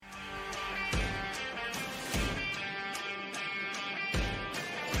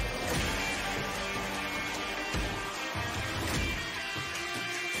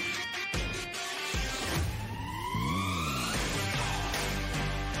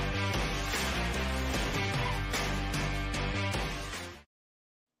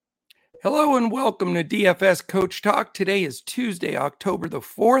Hello and welcome to DFS Coach Talk. Today is Tuesday, October the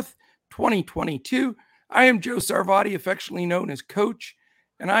 4th, 2022. I am Joe Sarvati, affectionately known as Coach,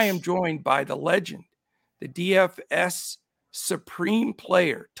 and I am joined by the legend, the DFS supreme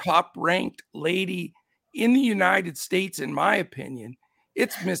player, top-ranked lady in the United States, in my opinion.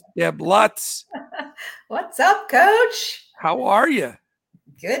 It's Miss Deb Lutz. What's up, Coach? How are you?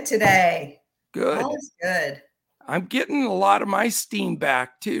 Good today. Good. All is good. I'm getting a lot of my steam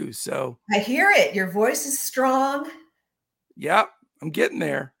back too, so. I hear it. Your voice is strong. Yep, I'm getting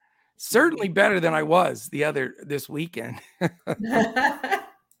there. Certainly better than I was this weekend.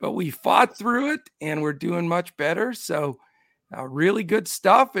 But we fought through it and we're doing much better. So really good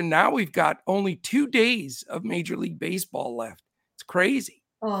stuff. And now we've got only 2 days of Major League Baseball left. It's crazy.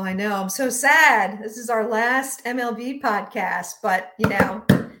 Oh, I know. I'm so sad. This is our last MLB podcast, but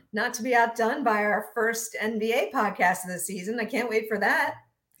not to be outdone by our first NBA podcast of the season. I can't wait for that.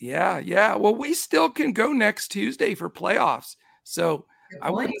 Yeah. Well, we still can go next Tuesday for playoffs. So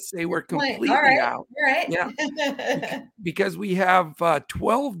I wouldn't say we're completely out. All right. Yeah. Because we have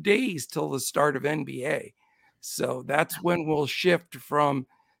 12 days till the start of NBA. So that's when we'll shift from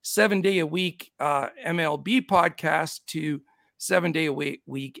 7-day-a-week MLB podcast to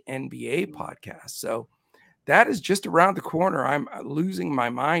 7-day-a-week NBA podcast. So that is just around the corner. I'm losing my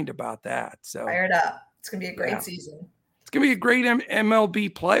mind about that. So fired up. It's going to be a great season. It's going to be a great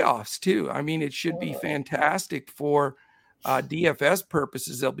MLB playoffs too. I mean, it should be fantastic for DFS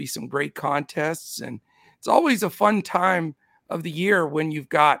purposes. There'll be some great contests, and it's always a fun time of the year when you've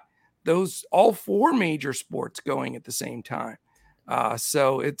got all 4 major sports going at the same time.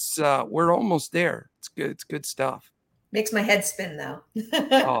 So it's we're almost there. It's good. It's good stuff. Makes my head spin though.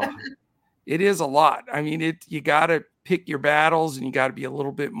 It is a lot. I mean, you got to pick your battles and you got to be a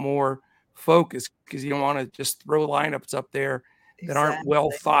little bit more focused because you don't want to just throw lineups up there that aren't well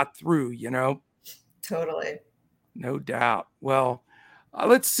thought through, Totally. No doubt. Well,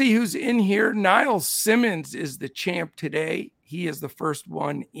 let's see who's in here. Niles Simmons is the champ today. He is the first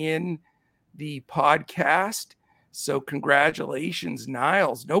one in the podcast. So congratulations,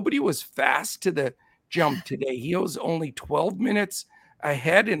 Niles. Nobody was fast to the jump today. He was only 12 minutes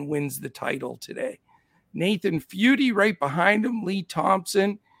ahead and wins the title today. Nathan Feudy right behind him. Lee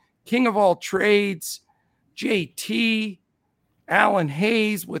Thompson, King of all trades. JT, Alan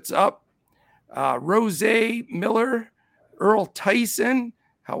Hayes, what's up? Rose Miller, Earl Tyson.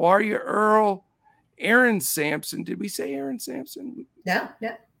 How are you, Earl? Aaron Sampson. Did we say Aaron Sampson? Yeah.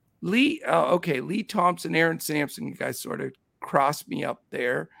 Lee. Okay. Lee Thompson, Aaron Sampson. You guys sort of crossed me up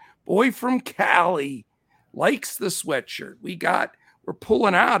there. Boy from Cali likes the sweatshirt. We're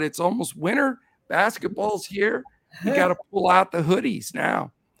pulling out. It's almost winter. Basketball's here. You got to pull out the hoodies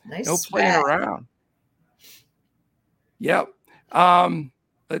now. Nice. No playing around. Yep.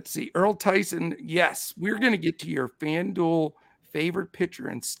 Let's see. Earl Tyson. Yes, we're going to get to your FanDuel favorite pitcher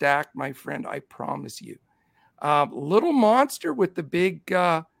and stack, my friend. I promise you. Little Monster with the big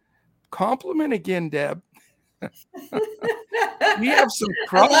compliment again, Deb. We have some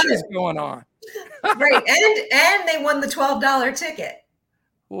crushes going on. Great. And they won the $12 ticket.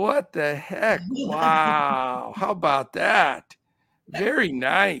 What the heck? Wow. How about that? Very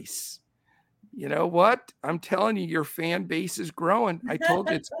nice. You know what? I'm telling you, your fan base is growing. I told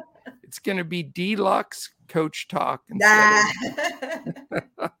you it's going to be deluxe Coach Talk.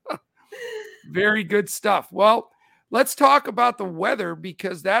 Very good stuff. Well, let's talk about the weather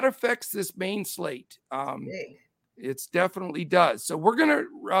because that affects this main slate. It definitely does. So we're going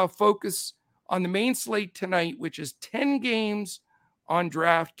to focus on the main slate tonight, which is 10 games on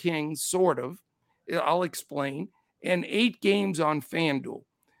DraftKings, sort of. I'll explain. And 8 games on FanDuel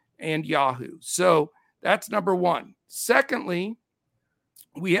and Yahoo. So that's number one. Secondly,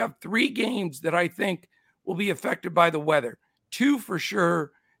 we have 3 games that I think will be affected by the weather. 2 for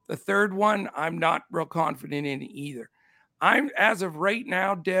sure. The third one, I'm not real confident in either. I'm, as of right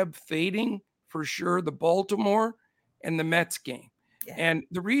now, Deb, fading for sure the Baltimore and the Mets game. Yeah. And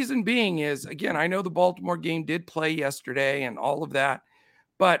the reason being is, again, I know the Baltimore game did play yesterday and all of that,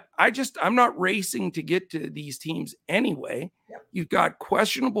 but I'm not racing to get to these teams anyway. Yep. You've got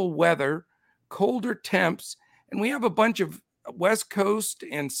questionable weather, colder temps, and we have a bunch of West Coast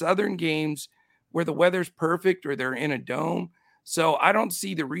and Southern games where the weather's perfect or they're in a dome. So I don't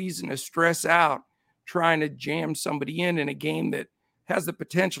see the reason to stress out trying to jam somebody in a game that has the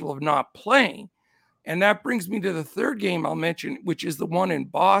potential of not playing. And that brings me to the third game I'll mention, which is the one in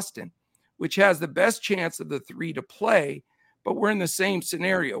Boston, which has the best chance of the 3 to play. But we're in the same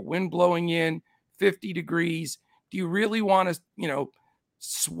scenario, wind blowing in, 50 degrees. Do you really want to,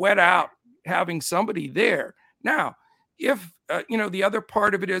 sweat out having somebody there? Now, if, the other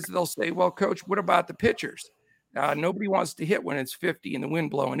part of it is they'll say, well, coach, what about the pitchers? Nobody wants to hit when it's 50 and the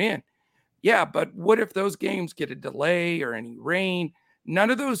wind blowing in. Yeah, but what if those games get a delay or any rain?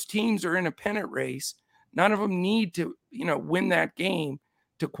 None of those teams are in a pennant race. None of them need to, win that game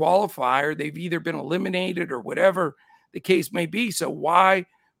to qualify, or they've either been eliminated or whatever the case may be. So why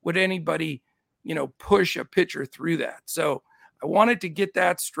would anybody, push a pitcher through that? So I wanted to get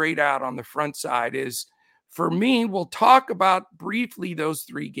that straight out on the front side. Is for me, we'll talk about briefly those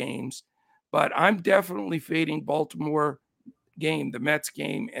 3 games, but I'm definitely fading Baltimore game, the Mets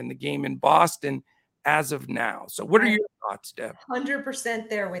game, and the game in Boston as of now. So what are your thoughts, Deb? 100%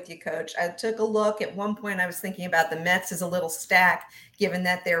 there with you, Coach. I took a look. At one point, I was thinking about the Mets as a little stack, given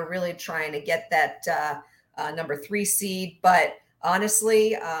that they're really trying to get that number 3 seed. But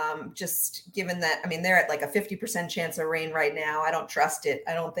honestly, just given that, they're at like a 50% chance of rain right now. I don't trust it.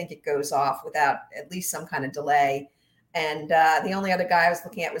 I don't think it goes off without at least some kind of delay. And the only other guy I was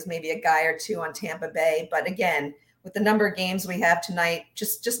looking at was maybe a guy or 2 on Tampa Bay. But again, with the number of games we have tonight,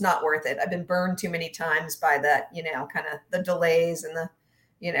 just not worth it. I've been burned too many times by that, kind of the delays and the,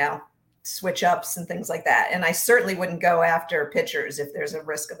 switch ups and things like that. And I certainly wouldn't go after pitchers if there's a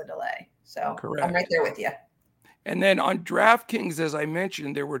risk of a delay. So correct. I'm right there with you. And then on DraftKings, as I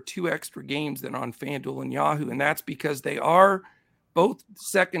mentioned, there were 2 extra games than on FanDuel and Yahoo. And that's because they are both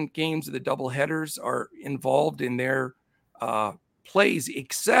second games of the doubleheaders are involved in their plays,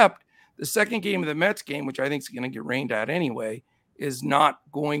 except the second game of the Mets game, which I think is going to get rained out anyway, is not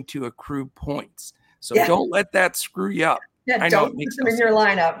going to accrue points. So don't let that screw you up. Yeah, don't put them in your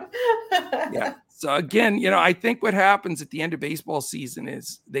lineup. Yeah. So again, I think what happens at the end of baseball season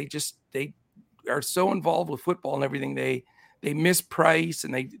is they are so involved with football and everything. They misprice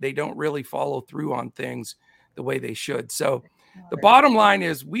and they don't really follow through on things the way they should. So the bottom line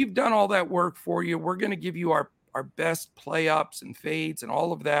is we've done all that work for you. We're going to give you our best play ups and fades and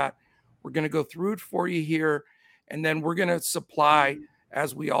all of that. We're going to go through it for you here, and then we're going to supply,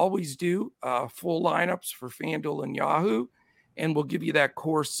 as we always do, full lineups for FanDuel and Yahoo, and we'll give you that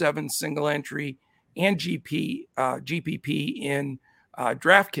core 7 single entry and GPP in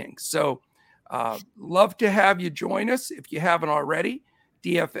DraftKings. So love to have you join us if you haven't already,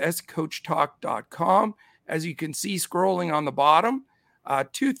 dfscoachtalk.com. As you can see scrolling on the bottom,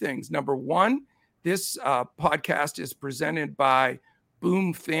 2 things. Number 1, this podcast is presented by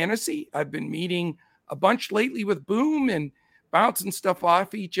Boom Fantasy. I've been meeting a bunch lately with Boom and bouncing stuff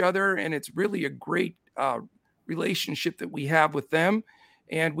off each other, and it's really a great relationship that we have with them.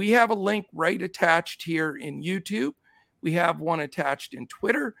 And we have a link right attached here in YouTube. We have one attached in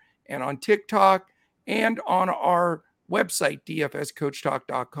Twitter and on TikTok and on our website,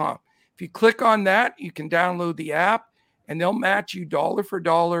 dfscoachtalk.com. If you click on that, you can download the app, and they'll match you dollar for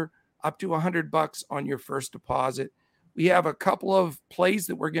dollar up to $100 on your first deposit. We have a couple of plays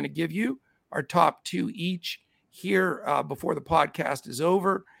that we're going to give you, our top 2 each here before the podcast is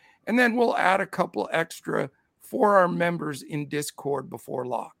over. And then we'll add a couple extra for our members in Discord before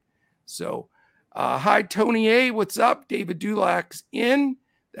lock. So hi, Tony A. What's up? David Dulac's in.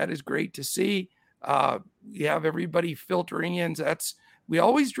 That is great to see. We have everybody filtering in. We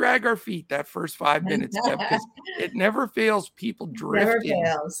always drag our feet that first 5 minutes because it never fails. People drift in.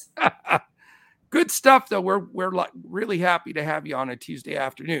 Never fails. Good stuff, though. We're really happy to have you on a Tuesday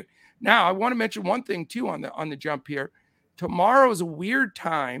afternoon. Now, I want to mention one thing, too, on the jump here. Tomorrow is a weird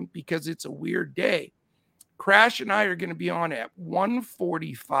time because it's a weird day. Crash and I are going to be on at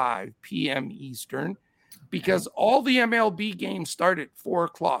 1:45 p.m. Eastern because all the MLB games start at 4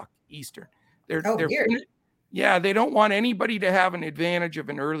 o'clock Eastern. They're weird. Yeah, they don't want anybody to have an advantage of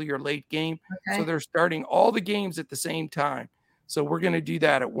an early or late game. Okay. So they're starting all the games at the same time. So we're going to do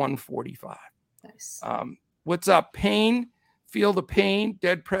that at 1:45. Nice. What's up, Pain? Feel the pain.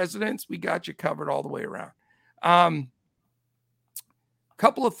 Dead presidents. We got you covered all the way around.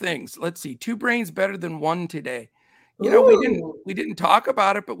 Couple of things. Let's see. 2 brains better than 1 today. We didn't talk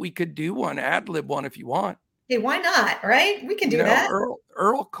about it, but we could do one, ad lib one if you want. Hey, why not? Right? We can do that.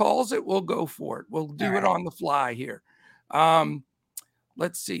 Earl calls it. We'll go for it. We'll do it on the fly here.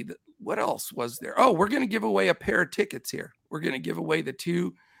 Let's see. What else was there? Oh, we're going to give away a pair of tickets here. We're going to give away the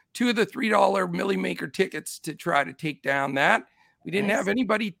two of the $3 Millie Maker tickets to try to take down that. We didn't have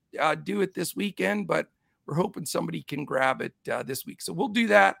anybody do it this weekend, but we're hoping somebody can grab it this week. So we'll do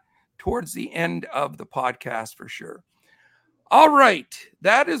that towards the end of the podcast for sure. All right.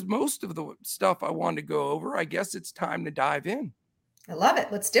 That is most of the stuff I wanted to go over. I guess it's time to dive in. I love it.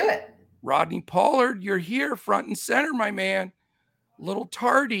 Let's do it. Rodney Pollard, you're here front and center, my man. A little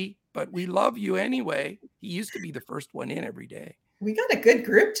tardy, but we love you anyway. He used to be the first one in every day. We got a good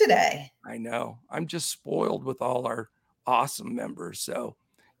group today. I know. I'm just spoiled with all our awesome members. So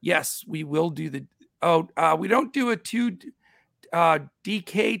yes, we will do we don't do a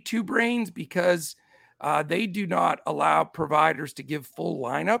DK two brains because they do not allow providers to give full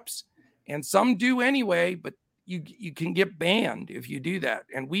lineups, and some do anyway, but you can get banned if you do that.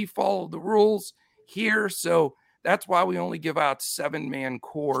 And we follow the rules here, so that's why we only give out 7-man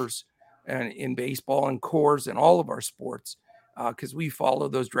cores and in baseball and cores in all of our sports, because we follow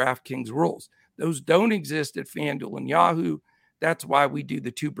those DraftKings rules. Those don't exist at FanDuel and Yahoo. That's why we do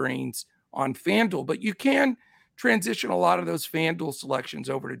the two brains on FanDuel. But you can transition a lot of those FanDuel selections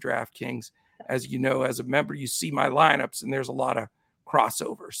over to DraftKings. As you know, as a member, you see my lineups, and there's a lot of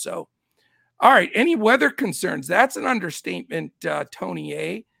crossover. So, all right, any weather concerns? That's an understatement, Tony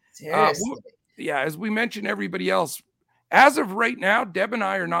A. Seriously. Yeah, as we mentioned, everybody else, as of right now, Deb and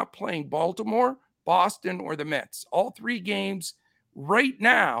I are not playing Baltimore, Boston, or the Mets. All three games right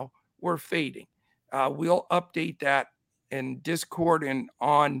now we're fading. We'll update that in Discord and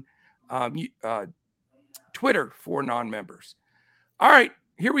on Twitter for non-members. All right,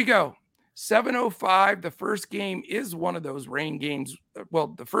 here we go. 7:05. The first game is one of those rain games. Well,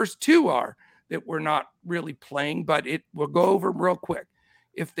 the first two are that we're not really playing, but we'll go over them real quick.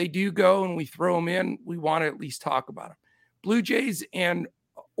 If they do go and we throw them in, we want to at least talk about them. Blue Jays and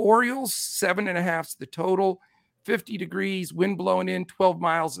Orioles, 7.5 is the total, 50 degrees, wind blowing in 12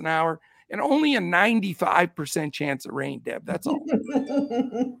 miles an hour, and only a 95% chance of rain, Deb. That's all.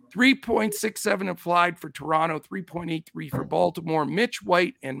 3.67 implied for Toronto, 3.83 for Baltimore, Mitch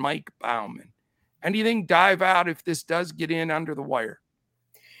White and Mike Baumann. Anything dive out if this does get in under the wire?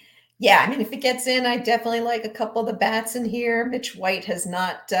 Yeah, I mean, if it gets in, I definitely like a couple of the bats in here. Mitch White has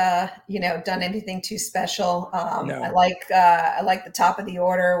not, done anything too special. No. I like the top of the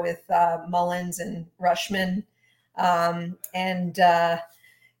order with Mullins and Rushman,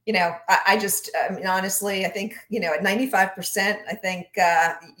 honestly, I think, at 95%, I think,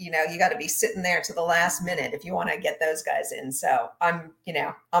 you got to be sitting there to the last minute if you want to get those guys in. So I'm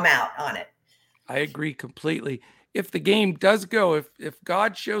out on it. I agree completely. If the game does go, if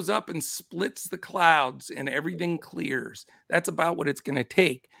God shows up and splits the clouds and everything clears, that's about what it's going to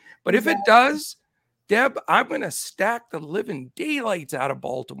take. But if it does, Deb, I'm going to stack the living daylights out of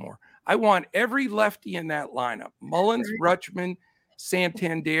Baltimore. I want every lefty in that lineup. Mullins, Rutschman,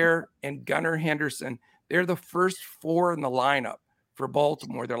 Santander, and Gunnar Henderson. They're the first four in the lineup for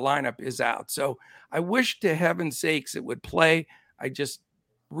Baltimore. Their lineup is out. So I wish to heaven's sakes it would play. I just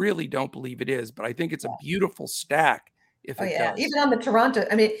really don't believe it is, but I think it's a beautiful stack if it does. Even on the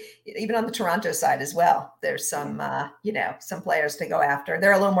Toronto side as well, there's some some players to go after.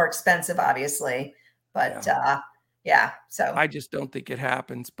 They're a little more expensive, obviously, but so I just don't think it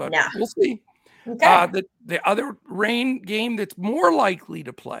happens, but we'll see. Okay. The other rain game that's more likely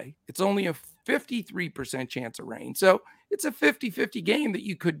to play, it's only a 53% chance of rain. So it's a 50-50 game that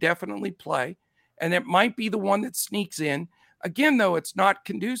you could definitely play, and it might be the one that sneaks in. Again, though, it's not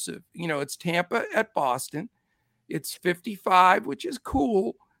conducive. It's Tampa at Boston. It's 55, which is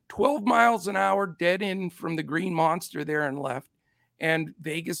cool. 12 miles an hour, dead in from the green monster there and left. And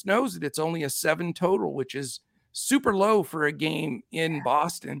Vegas knows that it's only a 7 total, which is super low for a game in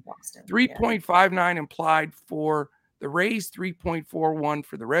Boston. 3.59 implied for the Rays, 3.41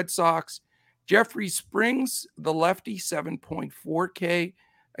 for the Red Sox. Jeffrey Springs, the lefty, 7.4K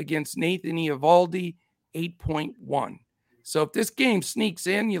against Nathan Eovaldi, 8.1. So if this game sneaks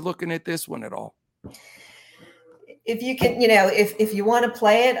in, you're looking at this one at all. If you can, if you want to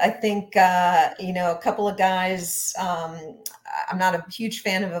play it, I think, a couple of guys, I'm not a huge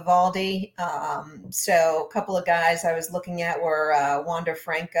fan of Eovaldi. So a couple of guys I was looking at were Wander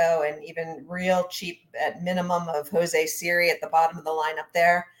Franco and even real cheap at minimum of Jose Siri at the bottom of the lineup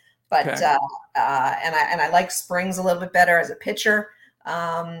there. But, and I like Springs a little bit better as a pitcher.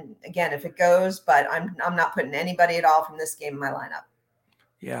 Again, if it goes, but I'm not putting anybody at all from this game in my lineup.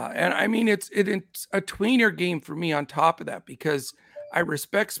 Yeah, and I mean it's a tweener game for me on top of that because I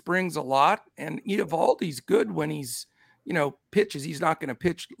respect Springs a lot, and Eovaldi's good when he's pitches. He's not going to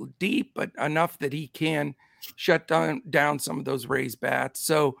pitch deep, but enough that he can shut down some of those Rays bats.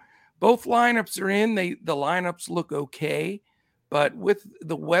 So both lineups are in. The lineups look okay, but with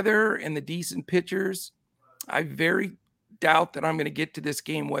the weather and the decent pitchers, I very doubt that I'm going to get to this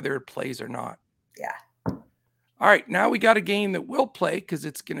game whether it plays or not. Yeah. All right, now we got a game that will play because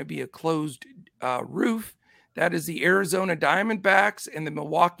it's going to be a closed roof. That is the Arizona Diamondbacks and the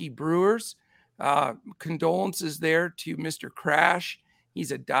Milwaukee Brewers. Condolences there to Mr. Crash.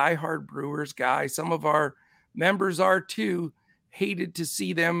 He's a diehard Brewers guy. Some of our members are too. Hated to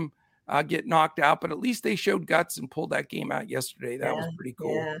see them get knocked out, but at least they showed guts and pulled that game out yesterday. That was pretty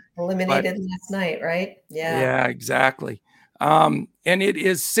cool. Yeah, eliminated last night, right? Yeah, exactly. And it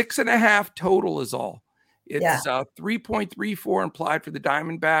is 6.5 total is all. It's 3.34 implied for the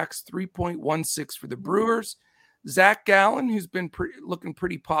Diamondbacks, 3.16 for the Brewers. Zach Gallen, who's been looking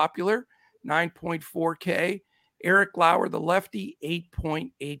pretty popular, 9.4K. Eric Lauer, the lefty,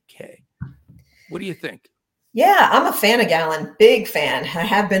 8.8K. What do you think? Yeah, I'm a fan of Gallen, big fan. I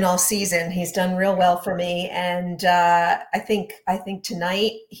have been all season. He's done real well for me, and I think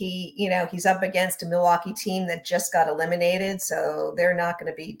tonight he's up against a Milwaukee team that just got eliminated, so they're not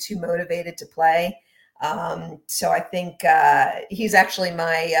going to be too motivated to play. So I think he's actually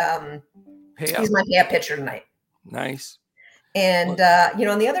my pay-up pitcher tonight. Nice. And,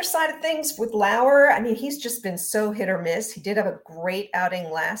 on the other side of things with Lauer, I mean, he's just been so hit or miss. He did have a great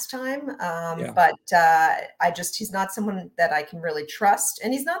outing last time, but he's not someone that I can really trust,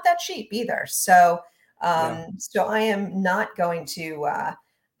 and he's not that cheap either. So, so I am not going to,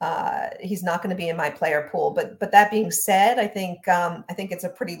 he's not going to be in my player pool. But that being said, I think it's a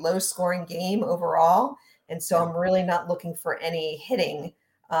pretty low scoring game overall. And so I'm really not looking for any hitting,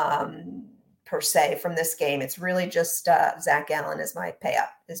 per se from this game. It's really just Zach Gallen is my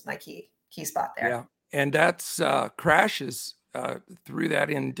is my key spot there. Yeah. And that's Crashes threw that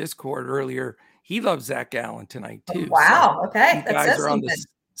in Discord earlier. He loves Zach Gallen tonight too. Wow. So okay. You guys are on the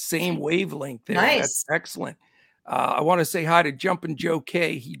same wavelength there. Nice. That's excellent. I want to say hi to Jumpin' Joe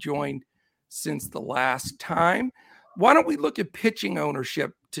K. He joined since the last time. Why don't we look at pitching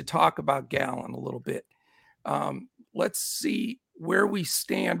ownership to talk about Gallen a little bit? Let's see where we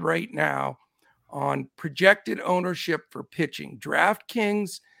stand right now on projected ownership for pitching.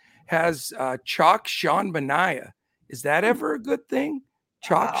 DraftKings has chalk Sean Manaea. Is that ever a good thing?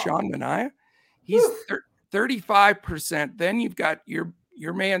 Chalk Sean Manaea? He's 35%. Then you've got your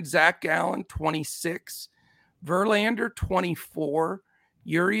man Zach Gallen, 26. Verlander, 24.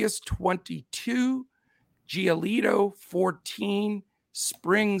 Urias, 22. Giolito, 14.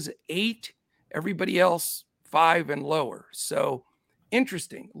 Springs, 8. Everybody else, 5 and lower. So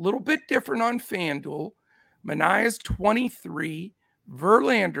interesting. A little bit different on FanDuel. Manaea's 23.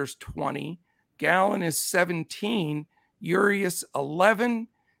 Verlander's 20. Gallen is 17. Urias 11.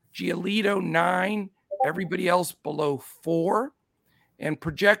 Giolito 9. Everybody else below 4. And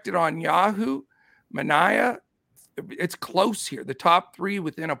projected on Yahoo, Manaea, it's close here. The top 3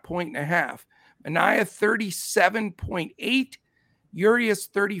 within 1.5. Manaea 37.8. Urias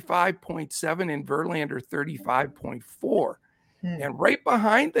 35.7 and Verlander 35.4. And right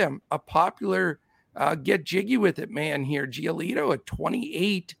behind them, a popular get jiggy with it man here, Giolito at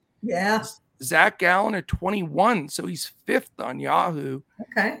 28. Yeah. Zach Gallen at 21. So he's 5th on Yahoo.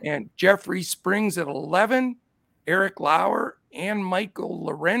 Okay. And Jeffrey Springs at 11. Eric Lauer and Michael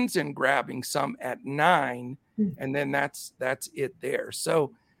Lorenzen grabbing some at 9. And then that's it there.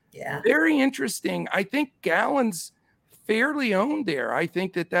 So very interesting. I think Gallen's fairly owned there. I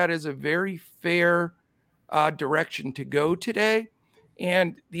think that is a very fair direction to go today.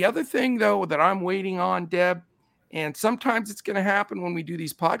 And the other thing, though, that I'm waiting on, Deb, and sometimes it's going to happen when we do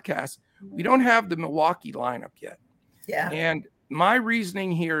these podcasts, we don't have the Milwaukee lineup yet. Yeah. And my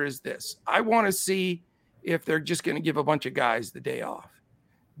reasoning here is this. I want to see if they're just going to give a bunch of guys the day off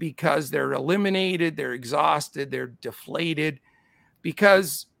because they're eliminated, they're exhausted, they're deflated.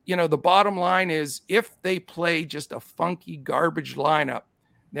 Because, the bottom line is if they play just a funky garbage lineup,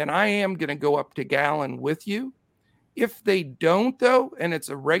 then I am going to go up to Gallen with you. If they don't, though, and it's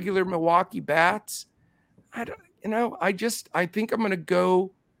a regular Milwaukee bats, I think I'm going to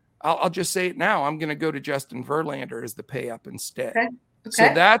go. I'll just say it now. I'm going to go to Justin Verlander as the pay up instead. Okay.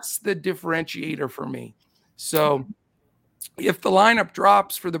 So that's the differentiator for me. So if the lineup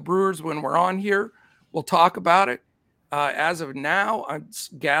drops for the Brewers when we're on here, we'll talk about it. As of now,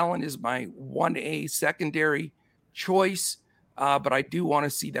 Gallen is my 1A secondary choice. But I do want to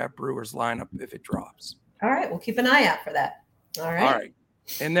see that Brewers lineup if it drops. All right. We'll keep an eye out for that. All right.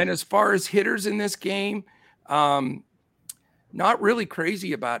 And then as far as hitters in this game, not really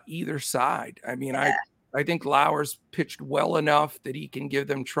crazy about either side. I mean, I think Lauer's pitched well enough that he can give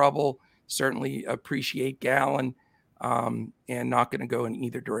them trouble. Certainly appreciate Gallen and not going to go in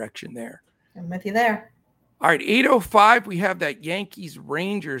either direction there. I'm with you there. All right. 8:05, we have that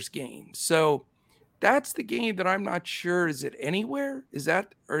Yankees-Rangers game. So that's the game that I'm not sure. Is it anywhere? Is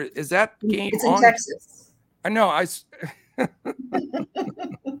that game it's in Texas? I know.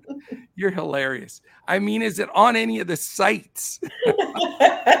 You're hilarious. I mean, is it on any of the sites?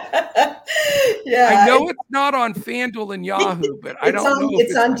 I know it's not on FanDuel and Yahoo, but I don't know if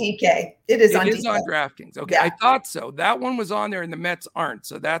it's on DK. It is on DK. It is on DraftKings. Okay, yeah. I thought so. That one was on there, and the Mets aren't.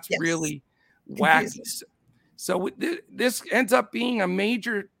 So that's really wacky. So this ends up being a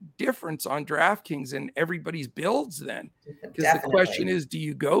major difference on DraftKings and everybody's builds then. Because the question is, do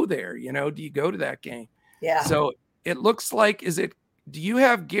you go there? Do you go to that game? Yeah. So it looks like, do you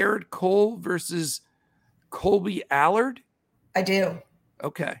have Garrett Cole versus Colby Allard? I do.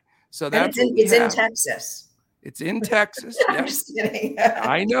 Okay. So that's it's in Texas. It's in Texas. I'm just kidding.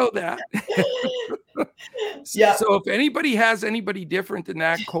 I know that. Yeah. So if anybody has anybody different than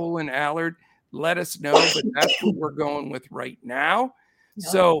that, Cole and Allard, let us know. But that's what we're going with right now.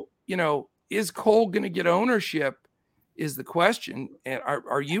 Yep. So, is Cole going to get ownership is the question. And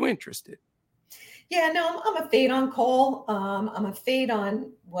are you interested? Yeah, no, I'm a fade on Cole. I'm a fade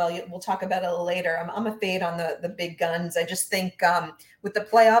on, well, we'll talk about it a little later. I'm a fade on the big guns. I just think with the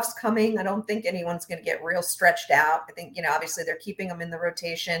playoffs coming, I don't think anyone's going to get real stretched out. I think, obviously they're keeping them in the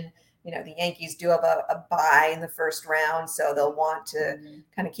rotation. The Yankees do have a bye in the first round, so they'll want to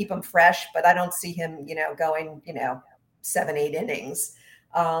kind of keep him fresh. But I don't see him, going, 7-8 innings.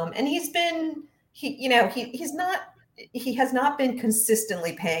 And he has not been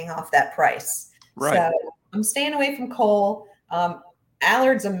consistently paying off that price. Right. So I'm staying away from Cole.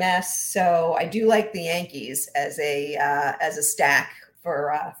 Allard's a mess, so I do like the Yankees as a stack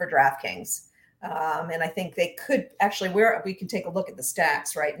for DraftKings. And I think they could actually, we can take a look at the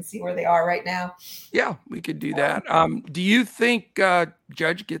stacks, right, and see where they are right now. Yeah, we could do that. Do you think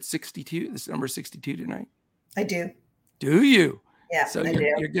Judge gets 62? This number 62 tonight? I do. Do you? Yeah. So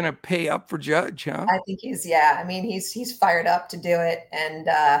you're going to pay up for Judge, huh? I think he's fired up to do it, and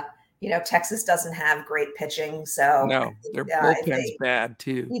Texas doesn't have great pitching, so no, their bullpen's bad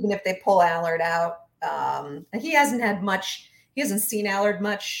too. Even if they pull Allard out, he hasn't seen Allard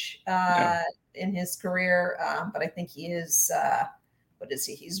much in his career, but I think he is. What is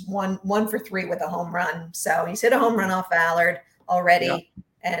he? He's 1 for 3 with a home run, so he's hit a home run off Allard already. Yeah.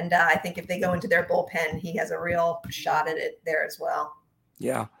 And I think if they go into their bullpen, he has a real shot at it there as well.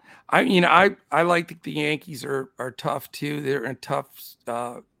 Yeah, I like the Yankees are tough too. They're in a tough.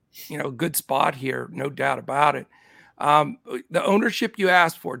 Good spot here, no doubt about it. The ownership you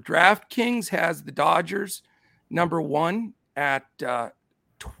asked for, DraftKings has the Dodgers number 1 at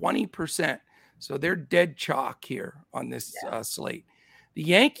 20%. So they're dead chalk here on this slate. The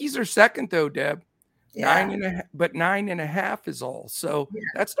Yankees are second though, Deb. 9.5, but 9.5 is all. So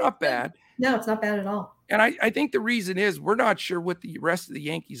that's not bad. No, it's not bad at all. And I think the reason is we're not sure what the rest of the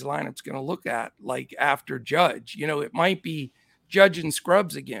Yankees lineup's going to look at like after Judge. It might be Judge and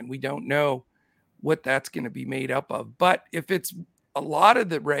Scrubs again. We don't know what that's going to be made up of. But if it's a lot of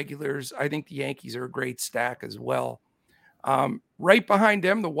the regulars, I think the Yankees are a great stack as well. Right behind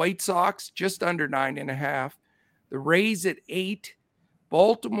them, the White Sox, just under 9.5. The Rays at 8.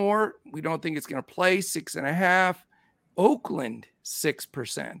 Baltimore, we don't think it's going to play, 6.5. Oakland,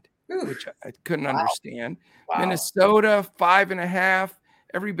 6%, which I couldn't understand. Wow. Minnesota, 5.5.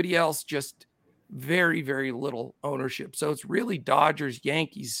 Everybody else just very, very little ownership. So it's really Dodgers,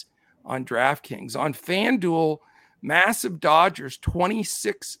 Yankees on DraftKings. On FanDuel, massive Dodgers,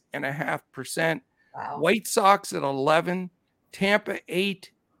 26.5%. Wow. White Sox at 11, Tampa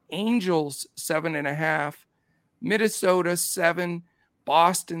 8, Angels 7.5, Minnesota 7,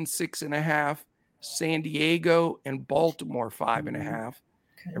 Boston 6.5, San Diego and Baltimore 5.5. Okay.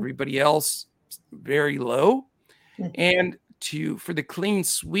 Everybody else very low. And for the clean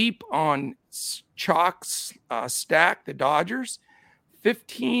sweep on chalk stack, the Dodgers,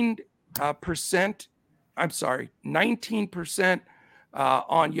 19%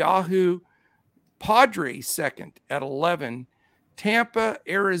 on Yahoo. Padres second at 11. Tampa,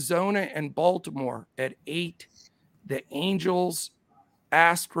 Arizona, and Baltimore at 8. The Angels,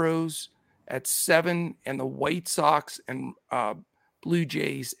 Astros at 7, and the White Sox and Blue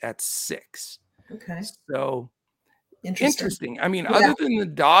Jays at 6. Okay. So interesting. I mean, other than the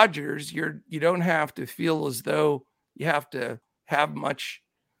Dodgers, you don't have to feel as though you have to have much,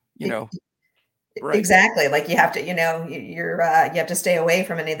 Right. Exactly. Like you have to, you have to stay away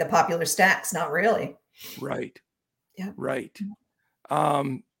from any of the popular stacks. Not really. Right. Yeah. Right.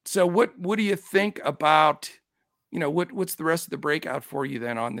 So what do you think about, what's the rest of the breakout for you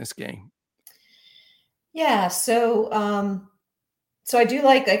then on this game? Yeah. So, so I do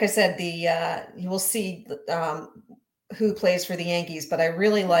like I said, you will see, who plays for the Yankees, but I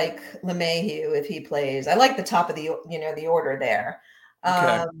really like LeMahieu if he plays. I like the top of the, the order there.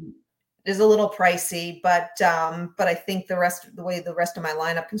 Okay. Is a little pricey, but I think the way the rest of my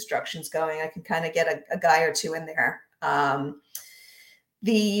lineup construction is going, I can kind of get a guy or two in there.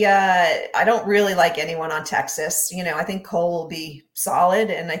 I don't really like anyone on Texas. I think Cole will be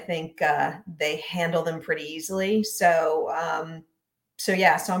solid, and I think they handle them pretty easily. So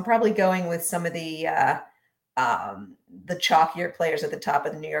yeah, so I'm probably going with some of the chalkier players at the top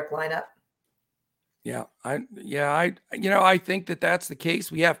of the New York lineup. Yeah, I think that's the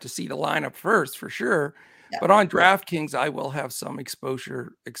case. We have to see the lineup first for sure. Yeah. But on DraftKings, I will have some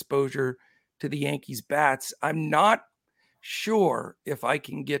exposure to the Yankees bats. I'm not sure if I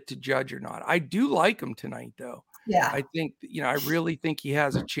can get to Judge or not. I do like him tonight, though. Yeah, I think I really think he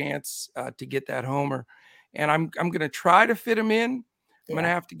has a chance to get that homer, and I'm going to try to fit him in. I'm going to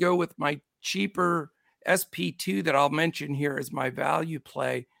have to go with my cheaper SP2 that I'll mention here as my value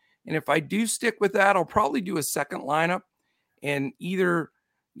play. And if I do stick with that, I'll probably do a second lineup and either,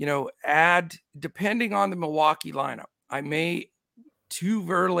 add, depending on the Milwaukee lineup, I may to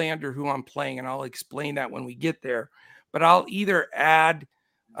Verlander, who I'm playing, and I'll explain that when we get there. But I'll either add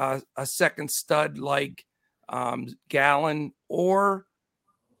a second stud like Gallen or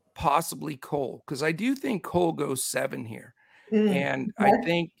possibly Cole, because I do think Cole goes 7 here. And I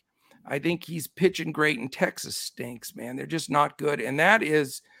think he's pitching great, and Texas stinks, man. They're just not good. And that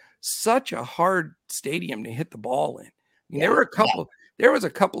is such a hard stadium to hit the ball in. I mean, there was a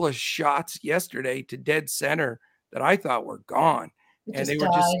couple of shots yesterday to dead center that I thought were gone. And they were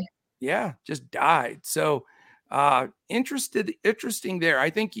just died. So interesting there. I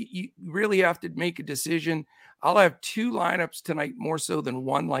think you really have to make a decision. I'll have 2 lineups tonight, more so than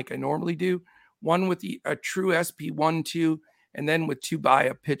one like I normally do. One with a true SP1-2, and then with 2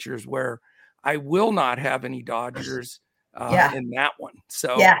 buy-up pitchers where I will not have any Dodgers in that one.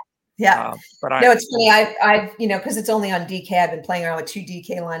 So but it's funny. I've because it's only on DK. I've been playing around with 2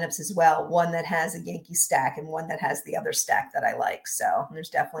 DK lineups as well. One that has a Yankee stack and one that has the other stack that I like. So there's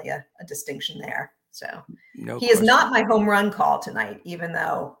definitely a distinction there. So he is not my home run call tonight, even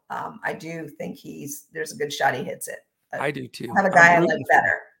though I do think there's a good shot he hits it. I do too. I have a guy I like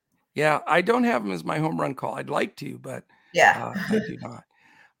better. Yeah, I don't have him as my home run call. I'd like to, but I do not.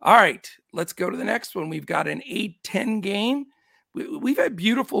 All right, let's go to the next one. We've got an 8-10 game. We've had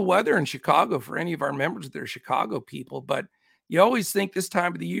beautiful weather in Chicago for any of our members that are Chicago people, but you always think this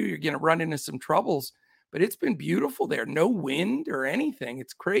time of the year you're going to run into some troubles, but it's been beautiful there. No wind or anything.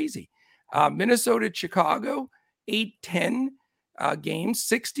 It's crazy. Minnesota, Chicago, 8-10 game,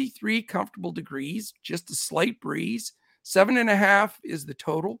 63 comfortable degrees, just a slight breeze. 7.5 is the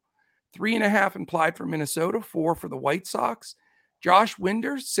total. 3.5 implied for Minnesota, 4 for the White Sox. Josh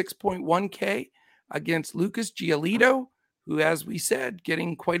Winder, 6.1 K against Lucas Giolito, who, as we said,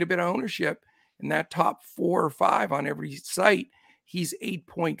 getting quite a bit of ownership in that top 4 or 5 on every site. He's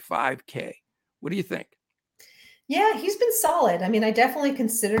 8.5 K. What do you think? Yeah, he's been solid. I mean, I definitely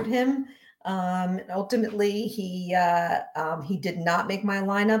considered him. Ultimately, he did not make my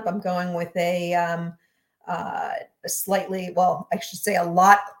lineup. I'm going with a slightly, well, I should say a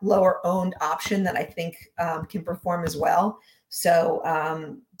lot lower owned option that I think can perform as well. So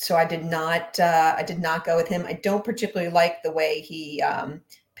I did not go with him. I don't particularly like the way he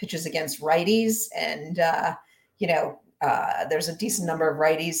pitches against righties, and there's a decent number of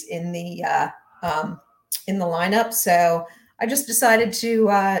righties in the lineup. So I just decided to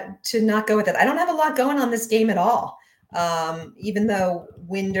not go with it. I don't have a lot going on this game at all. Even though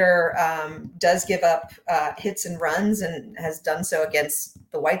Winder does give up hits and runs and has done so against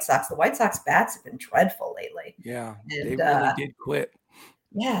the White Sox bats have been dreadful lately. Yeah, and they really did quit.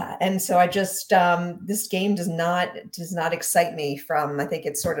 Yeah, and so I just this game does not excite me. I think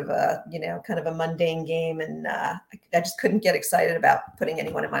it's sort of a kind of a mundane game, and I just couldn't get excited about putting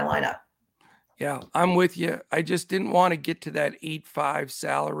anyone in my lineup. Yeah, I'm with you. I just didn't want to get to that 8.5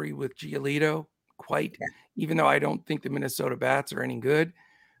 salary with Giolito quite, even though I don't think the Minnesota bats are any good.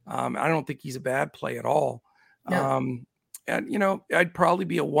 I don't think he's a bad play at all. No. And, I'd probably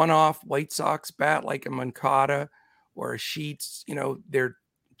be a one-off White Sox bat like a Moncada or a Sheets. They're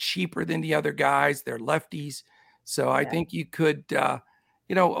cheaper than the other guys. They're lefties. So I think you could, a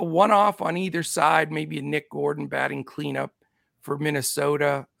one-off on either side, maybe a Nick Gordon batting cleanup for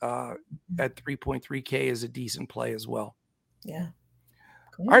Minnesota at 3.3 K is a decent play as well. Yeah.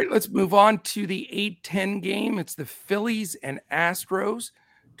 Cool. All right, let's move on to the 8-10 game. It's the Phillies and Astros.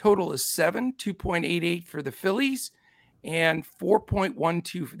 Total is 7, 2.88 for the Phillies and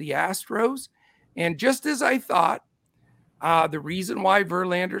 4.12 for the Astros. And just as I thought, the reason why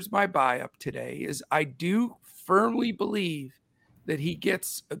Verlander's my buy-up today is I do firmly believe that he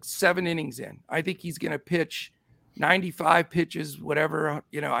gets 7 innings in. I think he's going to pitch 95 pitches, whatever.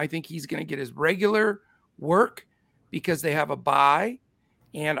 I think he's going to get his regular work because they have a bye.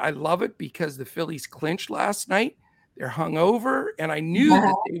 And I love it because the Phillies clinched last night. They're hungover, and I knew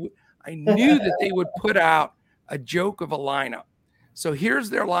that they would put out a joke of a lineup. So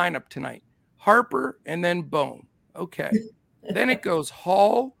here's their lineup tonight: Harper and then Bone. Okay. Then it goes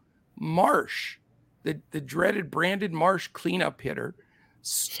Hall, Marsh, the dreaded Brandon Marsh cleanup hitter,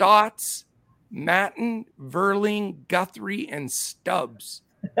 Stotts, Matten, Verling, Guthrie, and Stubbs.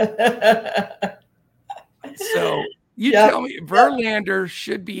 So you tell me, Verlander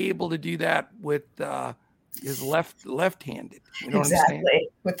should be able to do that with his left-handed. You know what I'm saying?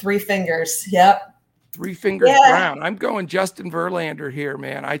 With 3 fingers. Yep. 3 fingers brown. I'm going Justin Verlander here,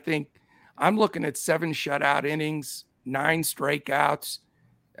 man. I think I'm looking at 7 shutout innings, 9 strikeouts,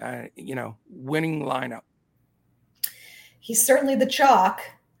 winning lineup. He's certainly the chalk.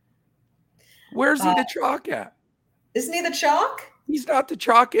 Where's he the chalk at? Isn't he the chalk? He's not the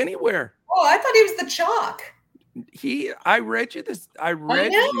chalk anywhere. Oh, I thought he was the chalk. I read you this. I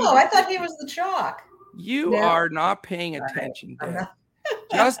thought he was the chalk. You are not paying attention, Dad.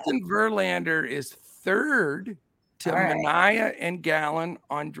 Justin Verlander is 3rd to Manaea and Gallen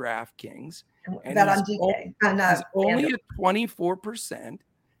on DraftKings. And that on DK. He's only at 24%.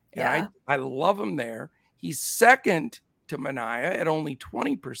 And I love him there. He's 2nd to Manaea at only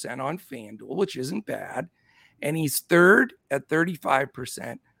 20% on FanDuel, which isn't bad. And he's 3rd at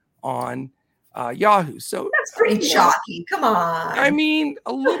 35% on Yahoo. So that's pretty chalky. Come on. I mean,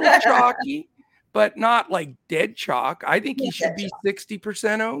 a little chalky, but not like dead chalk. I think he should be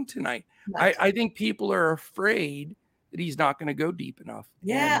 60% owned tonight. I think people are afraid that he's not going to go deep enough.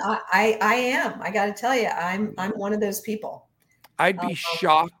 Yeah, I am. I got to tell you, I'm one of those people. I'd be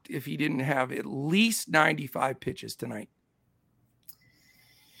shocked if he didn't have at least 95 pitches tonight.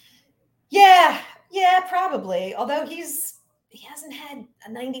 Yeah, probably. Although he hasn't had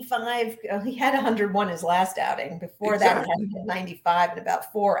a 95. He had 101 his last outing. Before that, he hadn't had 95 in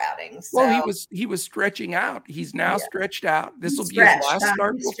about 4 outings. So. Well, he was stretching out. He's now stretched out. This will be his last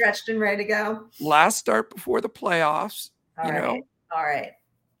start. He's stretched and ready to go. Last start before the playoffs. All right.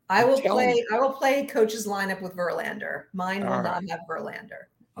 I will play coach's lineup with Verlander. Mine will not have Verlander.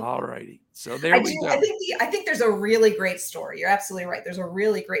 All righty. So there we go. I think there's a really great story. You're absolutely right. There's a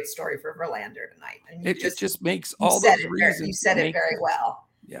really great story for Verlander tonight. And it just makes all those reasons. You said it very well.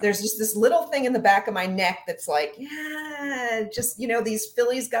 Yeah. There's just this little thing in the back of my neck that's like, these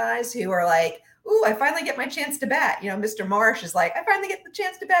Phillies guys who are like, ooh, I finally get my chance to bat. Mr. Marsh is like, I finally get the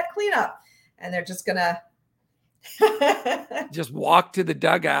chance to bat cleanup. And they're just going to just walk to the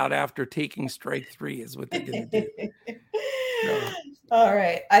dugout after taking strike 3 is what they're going to do. So. All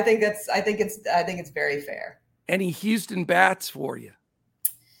right. I think it's very fair. Any Houston bats for you?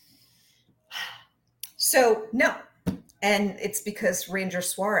 So no. And it's because Ranger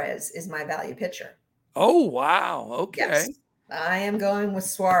Suarez is my value pitcher. Oh, wow. Okay. Yes, I am going with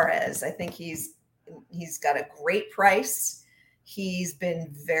Suarez. I think he's got a great price. He's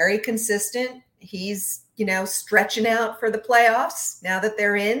been very consistent. He's, stretching out for the playoffs now that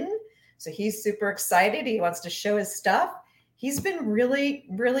they're in. So he's super excited. He wants to show his stuff. He's been really,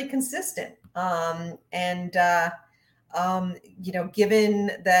 really consistent. Given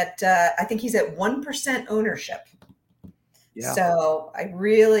that I think he's at 1% ownership. Yeah. So I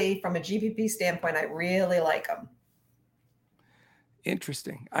really, from a GPP standpoint, I really like him.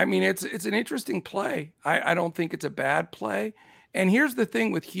 Interesting. I mean, it's an interesting play. I don't think it's a bad play. And here's the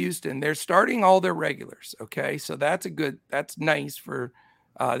thing with Houston, they're starting all their regulars. Okay. So that's nice for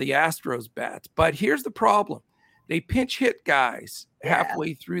the Astros bats. But here's the problem. They pinch hit guys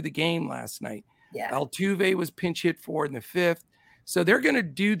halfway through the game last night. Yeah. Altuve was pinch hit for in the 5th. So they're going to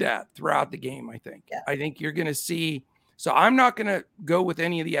do that throughout the game, I think. Yeah. I think you're going to see. So I'm not going to go with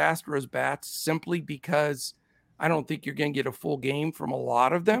any of the Astros bats simply because I don't think you're going to get a full game from a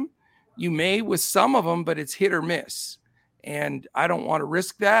lot of them. You may with some of them, but it's hit or miss. And I don't want to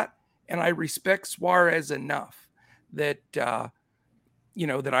risk that. And I respect Suarez enough that, that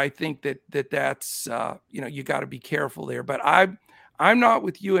I think that's, you got to be careful there. But I'm not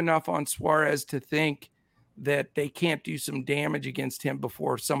with you enough on Suarez to think that they can't do some damage against him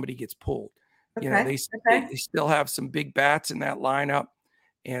before somebody gets pulled. Okay. They still have some big bats in that lineup.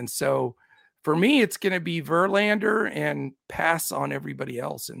 And so for me, it's going to be Verlander and pass on everybody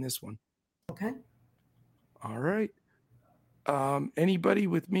else in this one. Okay. All right. Anybody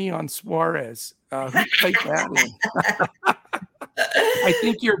with me on Suarez? Who played that one? I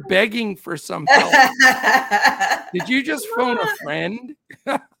think you're begging for some help. Did you just phone a friend?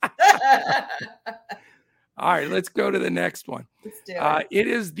 All right, let's go to the next one. Let's do it. It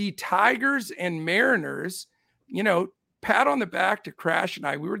is the Tigers and Mariners. Pat on the back to Crash and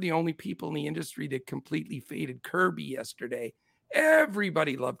I. We were the only people in the industry that completely faded Kirby yesterday.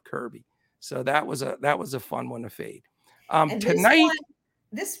 Everybody loved Kirby. So that was a fun one to fade. And Tonight,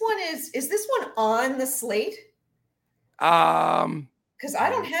 this one is this one on the slate? Because I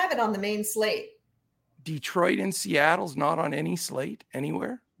don't have it on the main slate. Detroit and Seattle's not on any slate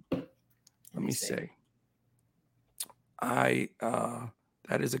anywhere. Let me see.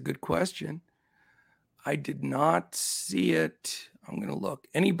 That is a good question. I did not see it. I'm going to look.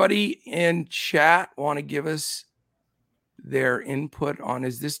 Anybody in chat want to give us their input on,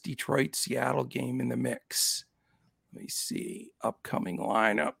 is this Detroit Seattle game in the mix? Let me see. Upcoming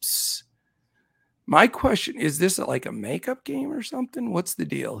lineups. My question, is this like a makeup game or something? What's the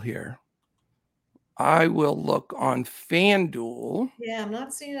deal here? I will look on FanDuel. Yeah, I'm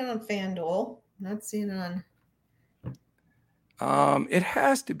not seeing it on FanDuel. I'm not seeing it on. It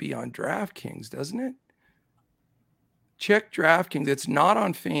has to be on DraftKings, doesn't it? Check DraftKings. It's not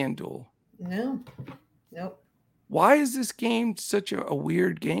on FanDuel. No. Nope. Why is this game such a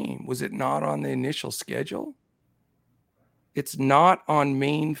weird game? Was it not on the initial schedule? It's not on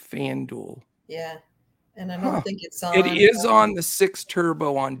main FanDuel. Yeah. And I don't think it's on. It is on the 6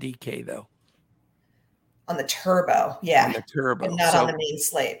 Turbo on DK, though. On the Turbo, yeah. On the Turbo. But not on the main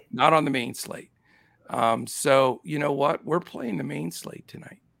slate. Not on the main slate. So, you know what? We're playing the main slate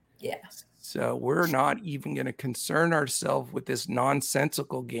tonight. Yeah. So we're not even going to concern ourselves with this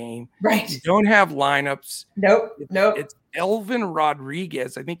nonsensical game. Right. We don't have lineups. Nope. It's Elvin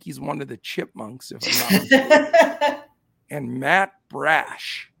Rodriguez. I think he's one of the Chipmunks, if I'm not mistaken. And Matt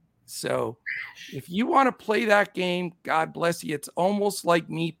Brash. So if you want to play that game, God bless you. It's almost like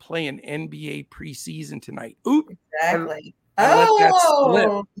me playing NBA preseason tonight. Oop. Exactly. That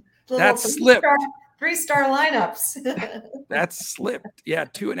slipped. 3-star lineups. That's slipped. Yeah,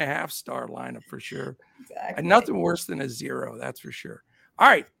 2.5-star lineup for sure. Exactly. And nothing worse than a 0, that's for sure. All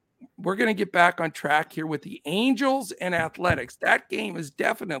right, we're going to get back on track here with the Angels and Athletics. That game is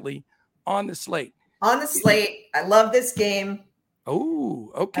definitely on the slate. On the slate. I love this game.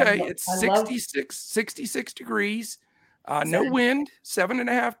 Oh, okay. It's 66 degrees. No wind,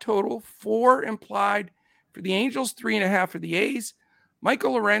 7.5 total, 4 implied for the Angels, 3.5 for the A's.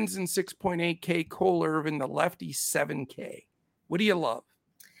 Michael Lorenzen, 6.8K. Cole Irvin, the lefty, 7K. What do you love?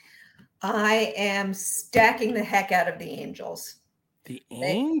 I am stacking the heck out of the Angels. The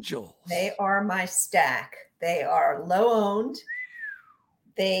Angels? They are my stack. They are low owned.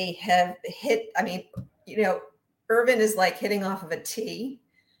 They have hit, Irvin is like hitting off of a tee.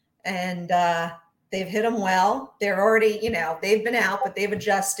 And they've hit them well. They're already, they've been out, but they've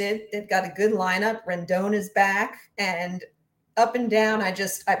adjusted. They've got a good lineup. Rendon is back. And up and down, I've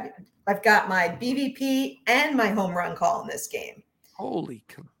got my BVP and my home run call in this game. Holy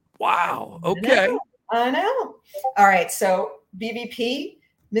wow. Okay. I know. All right. So BVP,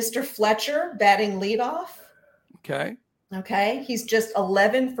 Mr. Fletcher batting leadoff. Okay. He's just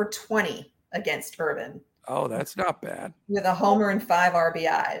 11 for 20 against Irvin. Oh, that's not bad. With a homer and 5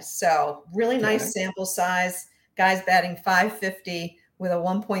 RBIs. So really nice sample size. Guys batting .550 with a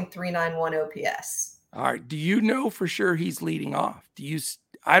 1.391 OPS. All right. Do you know for sure he's leading off?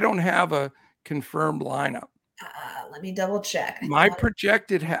 I don't have a confirmed lineup. Let me double check. I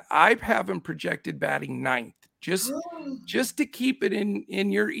have him projected batting 9th, just to keep it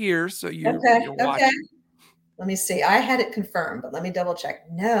in your ear so you're watching. Okay. Let me see. I had it confirmed, but let me double check.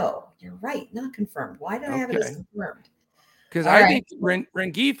 No, you're right. Not confirmed. Why did I have it as confirmed? Because I think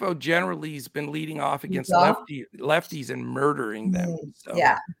Rengifo generally has been leading off against lefties and murdering them. So.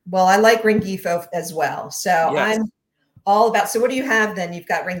 Yeah. Well, I like Rengifo as well. So I'm all about. So what do you have then? You've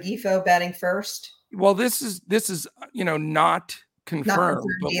got Rengifo batting first. Well, this is not confirmed.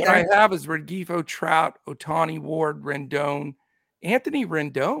 But what I have is Rengifo, Trout, Ohtani, Ward, Rendon, Anthony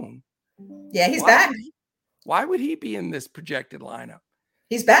Rendon. Yeah, he's back. Why would he be in this projected lineup?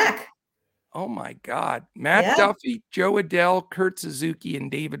 He's back. Oh, my God. Matt Duffy, Joe Adele, Kurt Suzuki,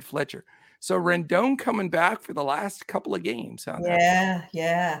 and David Fletcher. So Rendon coming back for the last couple of games. Huh?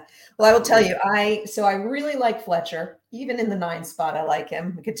 Yeah. Well, I will tell you, I really like Fletcher. Even in the 9 spot, I like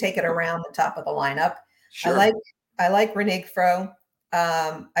him. We could take it around the top of the lineup. Sure. I like Renegfro.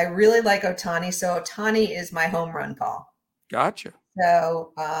 I really like Ohtani. So Ohtani is my home run call. Gotcha.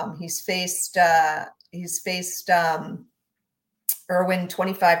 So he's faced Irwin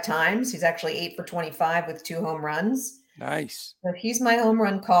 25 times. He's actually 8 for 25 with 2 home runs. Nice. So he's my home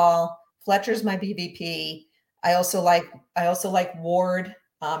run call. Fletcher's my BVP. I also like Ward,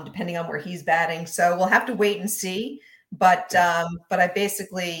 depending on where he's batting. So we'll have to wait and see. But I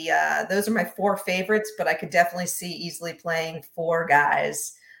basically those are my 4 favorites. But I could definitely see easily playing 4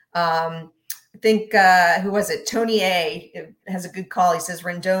 guys. I think who was it? Tony A has a good call. He says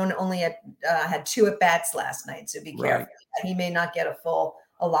Rendon only had 2 at bats last night, so be careful. He may not get a full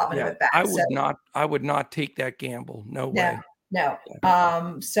allotment of it back. I would not take that gamble. No way. No.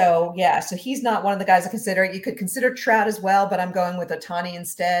 So he's not one of the guys to consider. You could consider Trout as well, but I'm going with Ohtani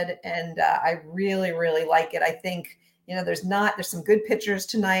instead. And I really, really like it. I think, there's some good pitchers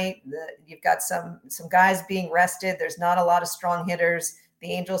tonight. You've got some guys being rested. There's not a lot of strong hitters.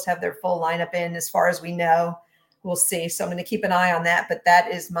 The Angels have their full lineup in as far as we know. We'll see. So I'm going to keep an eye on that, but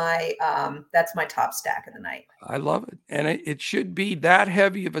that is that's my top stack of the night. I love it. And it should be that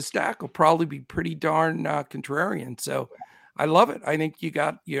heavy of a stack. Will probably be pretty darn contrarian. So I love it. I think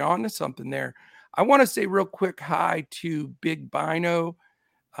you're onto something there. I want to say real quick hi to Big Bino,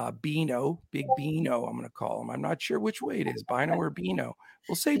 Big Bino, I'm going to call him. I'm not sure which way it is, Bino or Bino.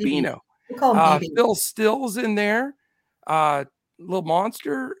 We'll say Bino. We'll call him Phil Stills in there, Little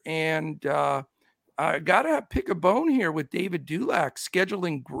Monster, and I got to pick a bone here with David Dulac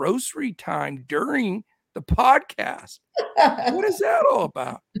scheduling grocery time during the podcast. What is that all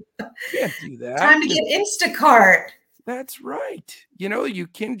about? Can't do that. Time to get Instacart. That's right. You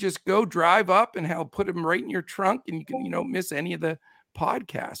can just go drive up and put them right in your trunk, and you can, miss any of the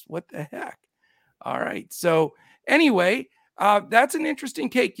podcast. What the heck? All right. So anyway, that's an interesting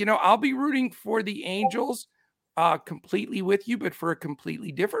take. I'll be rooting for the Angels completely with you, but for a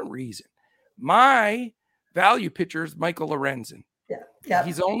completely different reason. My value pitcher is Michael Lorenzen. Yeah.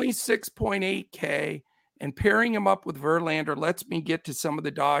 He's only 6.8K, and pairing him up with Verlander lets me get to some of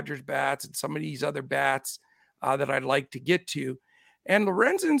the Dodgers bats and some of these other bats that I'd like to get to. And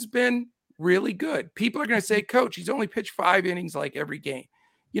Lorenzen's been really good. People are going to say, Coach, he's only pitched 5 innings like every game.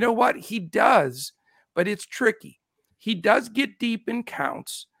 You know what? He does, but it's tricky. He does get deep in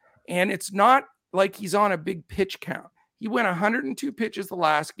counts, and it's not like he's on a big pitch count. He went 102 pitches the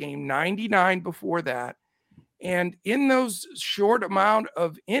last game, 99 before that. And in those short amount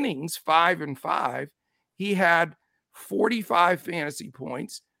of innings, 5 and 5, he had 45 fantasy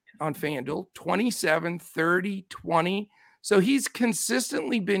points on FanDuel, 27, 30, 20. So he's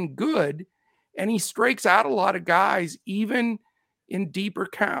consistently been good, and he strikes out a lot of guys, even in deeper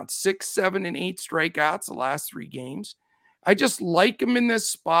counts, 6, 7, and 8 strikeouts the last 3 games. I just like him in this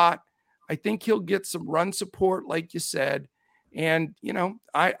spot. I think he'll get some run support, like you said. And,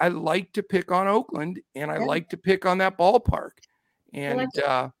 I like to pick on Oakland, and I like to pick on that ballpark. And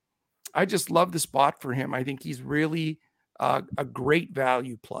I just love the spot for him. I think he's really a great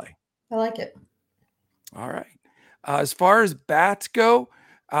value play. I like it. All right. As far as bats go,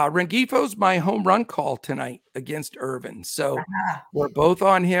 Rengifo's my home run call tonight against Irvin. So we're both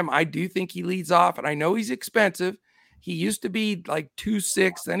on him. I do think he leads off, and I know he's expensive. He used to be like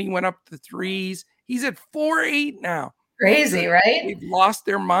 2.6, then he went up to 3s. He's at 4.8 now. Crazy, right? They've lost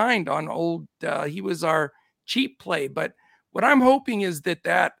their mind on old. He was our cheap play, but what I'm hoping is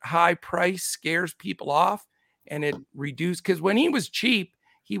that high price scares people off and it reduced, because when he was cheap,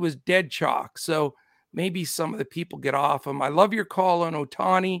 he was dead chalk. So maybe some of the people get off him. I love your call on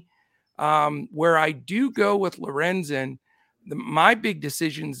Ohtani. Where I do go with Lorenzen, my big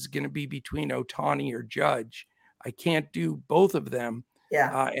decision is going to be between Ohtani or Judge. I can't do both of them.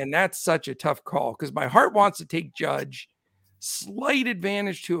 Yeah. And that's such a tough call because my heart wants to take Judge. Slight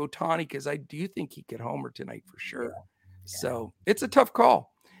advantage to Ohtani because I do think he could homer tonight for sure. Yeah. So it's a tough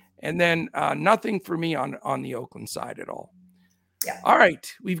call. And then nothing for me on the Oakland side at all. Yeah. All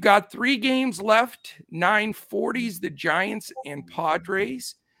right. We've got 3 games left. 9:40s, the Giants and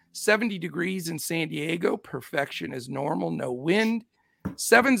Padres. 70 degrees in San Diego. Perfection is normal. No wind.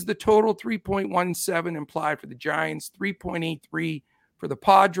 7's the total. 3.17 implied for the Giants. 3.83 for the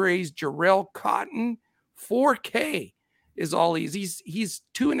Padres. Jarrell Cotton, 4K is all he's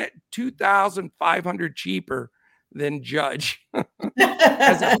 2,500 cheaper than Judge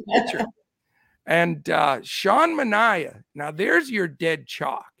as a pitcher. And Sean Manaea, now there's your dead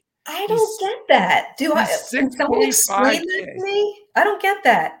chalk. I don't get that. Can someone explain that to me? I don't get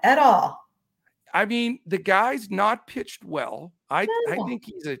that at all. I mean, the guy's not pitched well. I think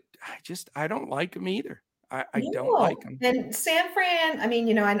I don't like him either. I don't like him. And San Fran, I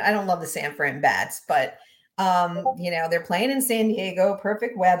mean, I don't love the San Fran bats, but they're playing in San Diego,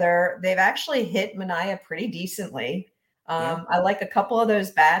 perfect weather. They've actually hit Manaea pretty decently. I like a couple of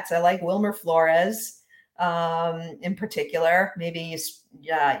those bats. I like Wilmer Flores in particular, maybe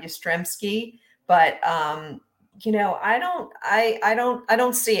Yastrzemski, but I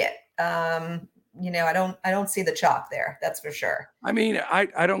don't see it. I don't see the chalk there. That's for sure. I mean,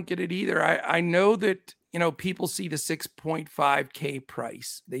 I don't get it either. I know that, people see the 6.5K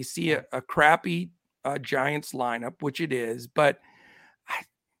price. They see a crappy Giants lineup, which it is, but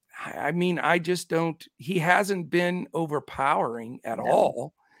I mean, I just don't, he hasn't been overpowering at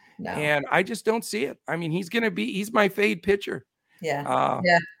all. No. And I just don't see it. I mean, he's my fade pitcher. Yeah.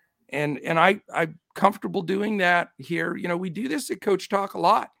 And I'm comfortable doing that here. We do this at Coach Talk a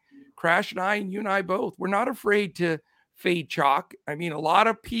lot. Crash and I, and you and I both, we're not afraid to fade chalk. I mean, a lot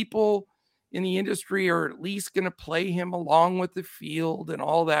of people in the industry are at least going to play him along with the field and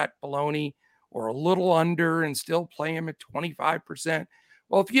all that baloney, or a little under and still play him at 25%.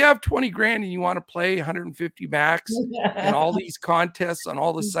 Well, if you have 20 grand and you want to play 150 max in all these contests on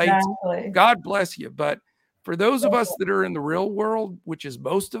all the sites, God bless you. But for those of us that are in the real world, which is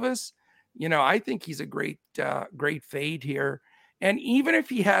most of us, I think he's a great fade here. And even if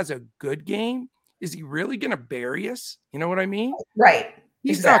he has a good game, is he really going to bury us? You know what I mean? Right.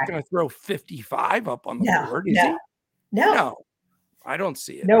 He's not going to throw 55 up on the board, is he? No, I don't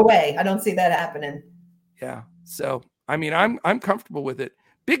see it. No way. I don't see that happening. Yeah. So, I mean, I'm comfortable with it.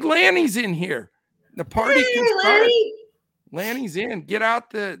 Big Lanny's in here. The party can start. Lanny's in. Get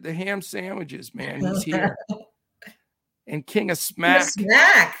out the ham sandwiches, man. He's here. And King of Smack.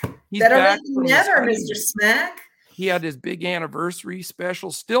 He's better late than never, Mr. Smack. He had his big anniversary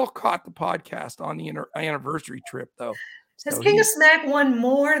special. Still caught the podcast on the anniversary trip, though. Has King of Smack won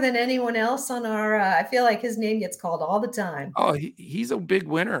more than anyone else on our? I feel like his name gets called all the time. Oh, he's a big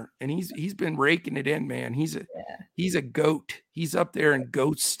winner, and he's been raking it in, man. He's a goat. He's up there in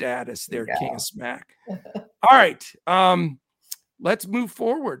goat status. There, King of Smack. All right, let's move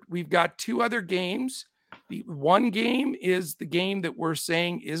forward. We've got two other games. The one game is the game that we're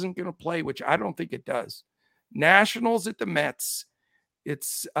saying isn't going to play, which I don't think it does. Nationals at the Mets.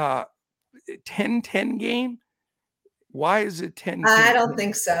 It's 10-10 game. Why is it 10? I don't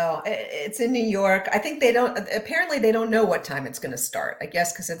think so. It's in New York. I think they don't know what time it's going to start. I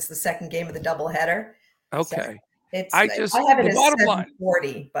guess because it's the second game of the doubleheader. Okay. So I have it as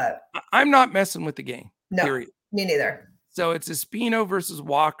 7:40, but I'm not messing with the game. No, period. Me neither. So it's Espino versus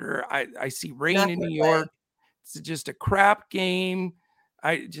Walker. I see rain in New York. It's just a crap game.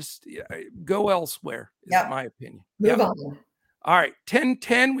 I just go elsewhere, is my opinion. Move on. All right,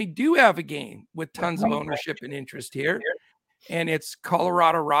 10-10, we do have a game with tons of ownership and interest here, and it's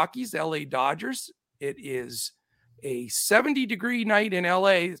Colorado Rockies, LA Dodgers. It is a 70-degree night in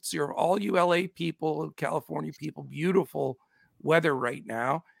LA. It's all you LA people, California people, beautiful weather right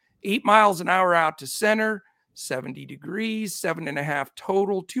now. 8 miles an hour out to center, 70 degrees, 7.5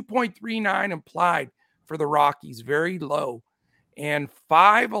 total, 2.39 implied for the Rockies, very low, and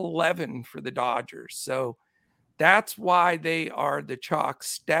 5.11 for the Dodgers. So that's why they are the chalk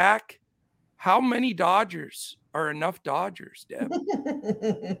stack. How many Dodgers are enough Dodgers, Deb?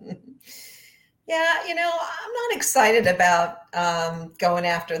 Yeah, I'm not excited about going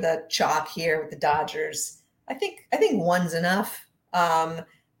after the chalk here with the Dodgers. I think one's enough.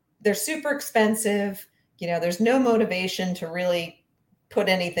 They're super expensive. There's no motivation to really put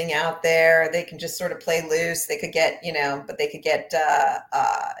anything out there. They can just sort of play loose. They could get, but they could get,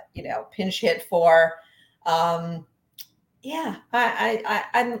 pinch hit for. I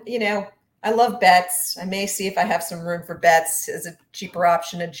love bets. I may see if I have some room for bets as a cheaper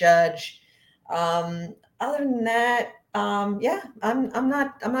option to Judge. Other than that, I'm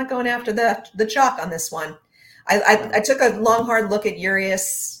not going after the chalk on this one. I took a long, hard look at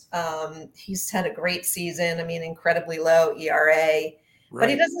Urias. He's had a great season. I mean, incredibly low ERA, but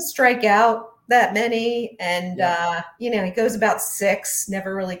he doesn't strike out that many. And, he goes about 6,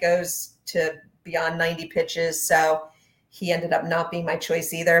 never really goes to beyond 90 pitches. So he ended up not being my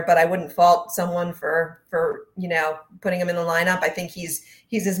choice either, but I wouldn't fault someone for putting him in the lineup. I think he's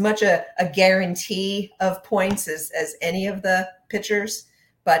as much a guarantee of points as any of the pitchers,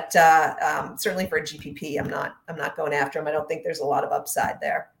 but certainly for a GPP, I'm not going after him. I don't think there's a lot of upside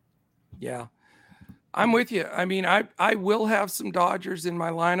there. Yeah, I'm with you. I mean, I will have some Dodgers in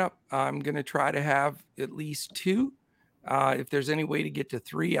my lineup. I'm going to try to have at least 2. If there's any way to get to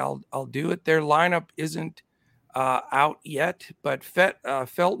 3, I'll do it. Their lineup isn't out yet, but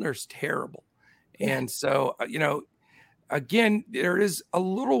Feltner's terrible. And so, again, there is a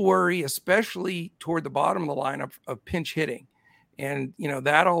little worry, especially toward the bottom of the lineup, of pinch hitting. And,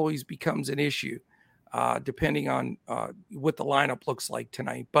 that always becomes an issue depending on what the lineup looks like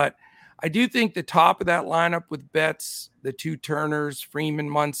tonight. But I do think the top of that lineup with Betts, the 2 Turners, Freeman,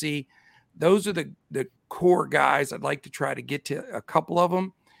 Muncy, those are the core guys. I'd like to try to get to a couple of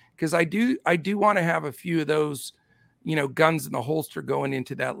them because I do want to have a few of those, guns in the holster going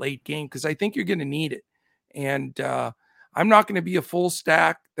into that late game because I think you're going to need it. And I'm not going to be a full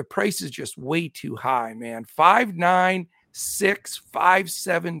stack. The price is just way too high, man. 5.9, 6,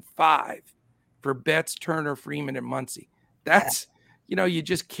 5.75 for Betts, Turner, Freeman, and Muncy. That's you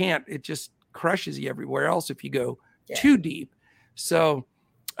just can't. It just crushes you everywhere else if you go too deep. So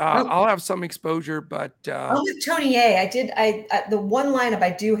I'll have some exposure, but I'm with Tony A. I the one lineup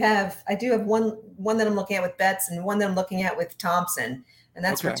I do have one that I'm looking at with Betts and one that I'm looking at with Thompson, and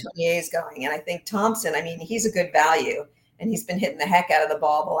that's where Tony A is going. And I think Thompson, I mean, he's a good value, and he's been hitting the heck out of the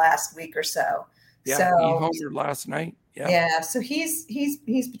ball the last week or so. Yeah, so, he homered last night. Yeah, so he's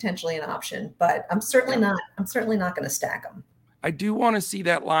potentially an option, but I'm certainly not going to stack him. I do want to see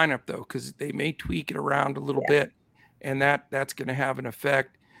that lineup though, because they may tweak it around a little bit, and that's going to have an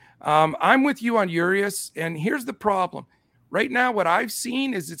effect. I'm with you on Urias, and here's the problem. Right now, what I've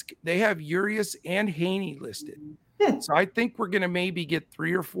seen is they have Urias and Haney listed. So I think we're going to maybe get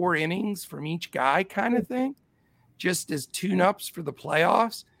 3 or 4 innings from each guy kind of thing, just as tune-ups for the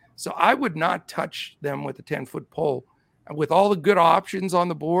playoffs. So I would not touch them with a 10-foot pole. With all the good options on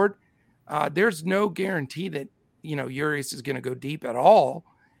the board, there's no guarantee that, Urias is going to go deep at all.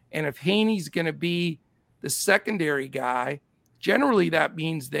 And if Haney's going to be the secondary guy, generally that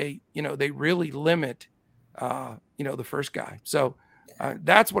means they really limit, the first guy. So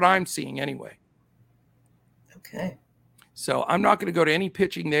that's what I'm seeing anyway. Okay. So I'm not going to go to any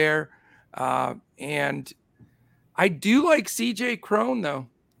pitching there. And I do like CJ Cron though.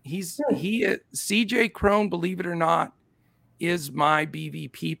 CJ Cron, believe it or not, is my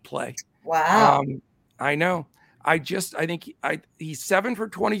BVP play. Wow. I know. I think he's 7 for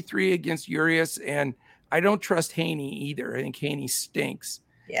 23 against Urias, and I don't trust Haney either. I think Haney stinks.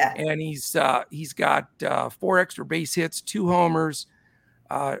 Yeah. And he's got 4 extra base hits, 2 homers,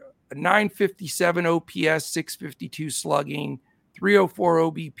 957 OPS, 652 slugging, 304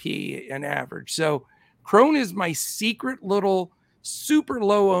 OBP and average. So Cron is my secret little super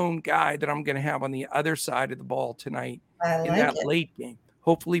low owned guy that I'm going to have on the other side of the ball tonight in that late game,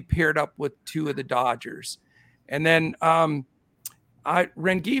 hopefully paired up with 2 of the Dodgers. And then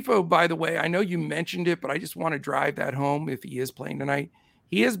Rengifo, by the way, I know you mentioned it, but I just want to drive that home if he is playing tonight.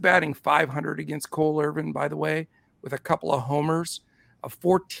 He is batting 500 against Cole Irvin, by the way, with a couple of homers, a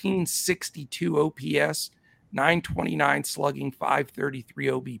 1462 OPS, 929 slugging, 533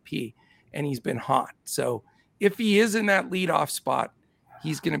 OBP, and he's been hot. So if he is in that leadoff spot,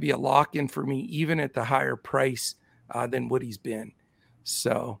 he's going to be a lock-in for me, even at the higher price than what he's been.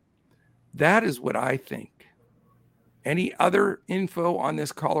 So that is what I think. Any other info on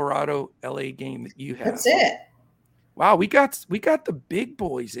this Colorado LA game that you have? That's it. Wow, we got the big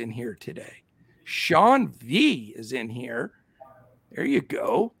boys in here today. Sean V is in here. There you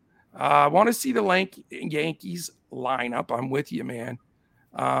go. I want to see the Yankees lineup. I'm with you, man.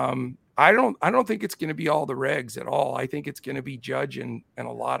 I don't think it's going to be all the regs at all. I think it's going to be Judge and a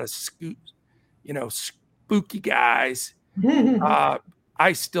lot of spooky guys.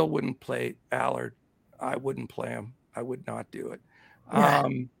 I still wouldn't play Allard. I wouldn't play him. I would not do it. Yeah.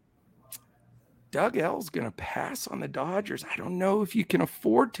 Doug L's going to pass on the Dodgers. I don't know if you can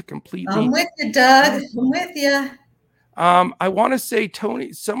afford to completely. I'm with you, Doug. I'm with you. I want to say,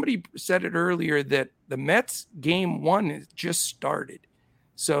 Tony, somebody said it earlier that the Mets game 1 has just started.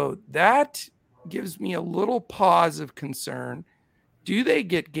 So that gives me a little pause of concern. Do they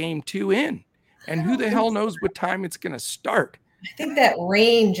get game 2 in? And who the hell knows what time it's going to start? I think that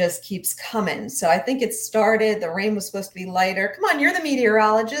rain just keeps coming. So I think it started. The rain was supposed to be lighter. Come on, you're the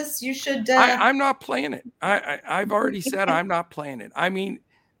meteorologist. You should. I'm not playing it. I've already said I'm not playing it. I mean,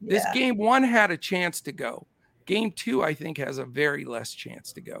 this game 1 had a chance to go. Game 2, I think, has a very less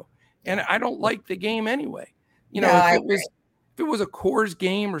chance to go. And I don't like the game anyway. If it was a Coors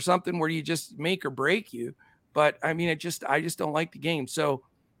game or something where you just make or break you. But I mean, I just don't like the game. So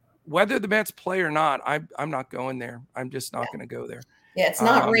whether the Mets play or not, I'm not going there. I'm just not going to go there. Yeah, it's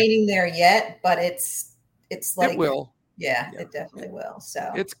not raining there yet, but it's like it will. Yeah, it definitely will.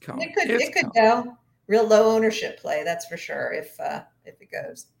 So it's coming. It could go real low ownership play. That's for sure. If it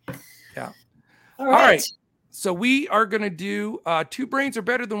goes. Yeah. All right. So we are going to do 2 brains are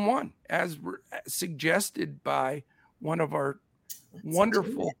better than 1, as suggested by one of our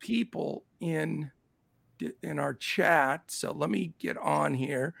wonderful people in our chat. So let me get on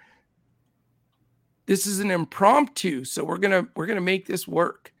here. This is an impromptu, so we're gonna make this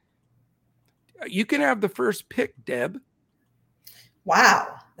work. You can have the first pick, Deb.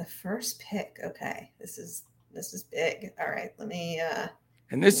 Wow, the first pick. Okay, this is big. All right, let me.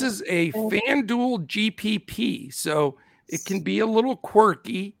 And this is a FanDuel GPP, so it can be a little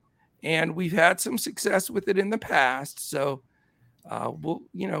quirky, and we've had some success with it in the past. So,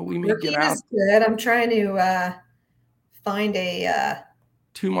 we may get out. Good. I'm trying to find a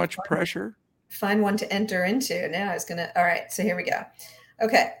too much pressure. Find one to enter into. Now I was gonna. All right, so here we go.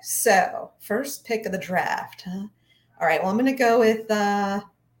 Okay, so first pick of the draft. Huh? All right. Well, I'm gonna go with Mr.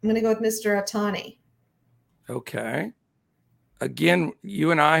 Ohtani. Okay. again,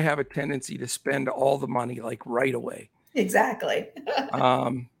 you and I have a tendency to spend all the money like right away. Exactly.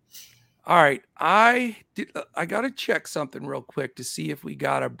 All right. I got to check something real quick to see if we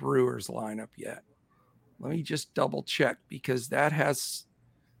got a Brewers lineup yet. Let me just double check because that has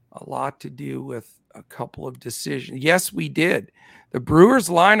a lot to do with a couple of decisions. Yes, we did. The Brewers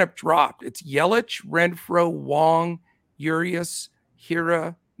lineup dropped. It's Yelich, Renfroe, Wong, Urias,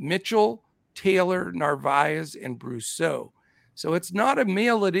 Hira, Mitchell, Taylor, Narvaez, and Brousseau. So it's not a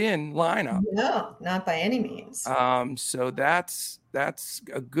mail it in lineup. No, not by any means. So that's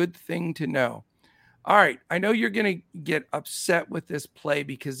a good thing to know. All right. I know you're going to get upset with this play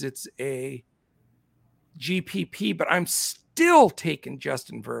because it's a GPP, but I'm still taking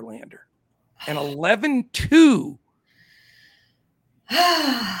Justin Verlander. And 11-2.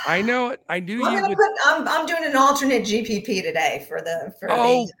 I know it. I knew you would. I'm doing an alternate GPP today for the.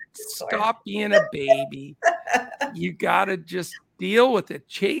 Stop being a baby. You got to just deal with it.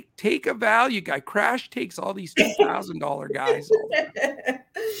 Take a value guy. Crash takes all these $2,000 guys.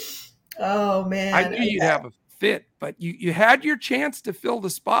 Oh man! I knew you'd have a fit, but you had your chance to fill the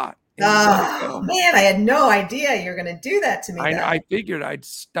spot. Oh man, I had no idea you're going to do that to me. I figured I'd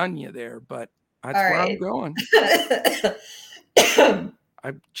stun you there, but that's where I'm going.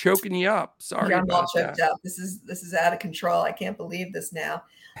 I'm choking you up. Sorry, I'm all choked up. This is out of control. I can't believe this now.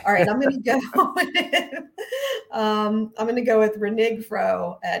 All right, I'm going to go. I'm going to go with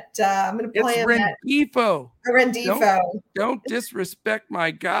Renigfro at. I'm going to play him Rendifo. Rendifo. Don't disrespect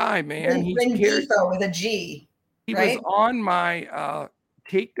my guy, man. Rendifo with a G. He was on my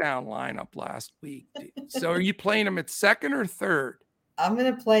takedown lineup last week. So are you playing him at second or third? I'm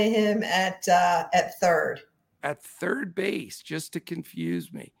going to play him at third. At third base, just to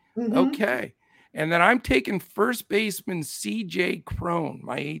confuse me. Mm-hmm. Okay. And then I'm taking first baseman CJ Cron,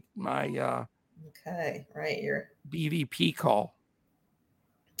 my okay, right, your BVP call.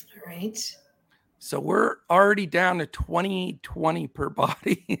 All right. So we're already down to 20 per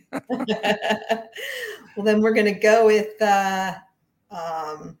body. Well, then we're going to go with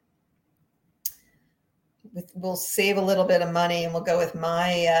we'll save a little bit of money and we'll go with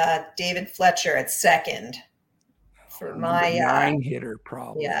my David Fletcher at second for my 9-hitter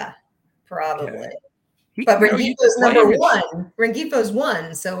probably. Yeah, probably. Okay. But Rengifo's number one. Rengifo's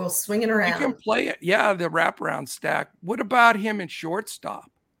one, so we'll swing it around. You can play it. Yeah, the wraparound stack. What about him in shortstop?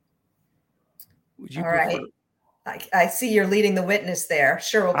 Would you prefer? Right. I see you're leading the witness there.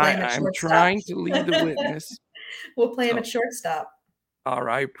 Sure, we'll play him at shortstop. I'm trying to lead the witness. We'll play him at shortstop. All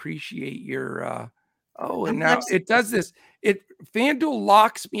right. I appreciate your and now it does this. FanDuel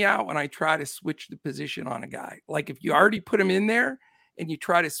locks me out when I try to switch the position on a guy. Like if you already put him in there and you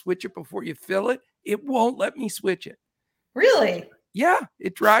try to switch it before you fill it, it won't let me switch it. Really? Yeah,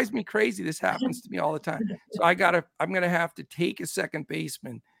 it drives me crazy. This happens to me all the time. So I'm going to have to take a second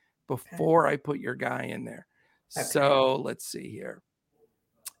baseman before I put your guy in there. Okay. So let's see here.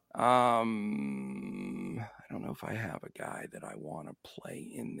 I don't know if I have a guy that I want to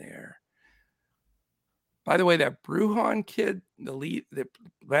play in there. By the way, that Brujan kid, the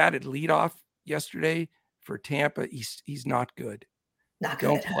batted leadoff yesterday for Tampa, he's not good. Not good.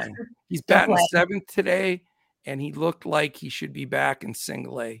 Don't play him. He's batting seventh today, and he looked like he should be back in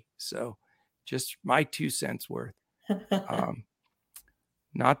single A. So just my 2 cents worth.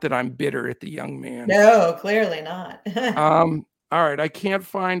 Not that I'm bitter at the young man. No, clearly not. All right. I can't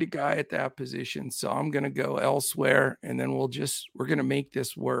find a guy at that position, so I'm going to go elsewhere, and then we're going to make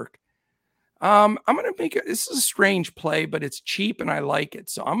this work. I'm going to make it. This is a strange play, but it's cheap and I like it.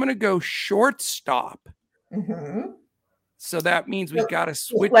 So I'm going to go shortstop. Mm-hmm. So that means we've got to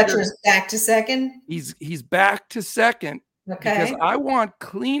switch. Fletcher's back to second. He's back to second. Okay. Because I want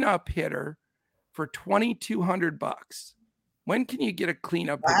cleanup hitter for $2,200. When can you get a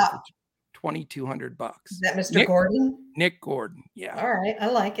cleanup hitter for $2,200? Is that Mr. Gordon? Nick Gordon. Yeah. All right. I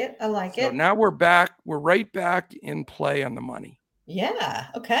like it. So now we're back. We're right back in play on the money. Yeah.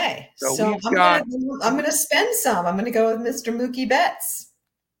 Okay. So I'm going to spend some. I'm going to go with Mr. Mookie Betts.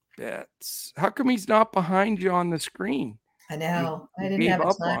 How come he's not behind you on the screen? I know. I didn't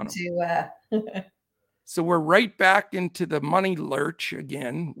have time to. So we're right back into the money lurch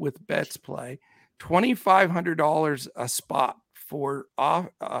again with Betts play. $2,500 a spot for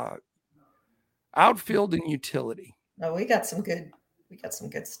outfield and utility. Oh, we got some good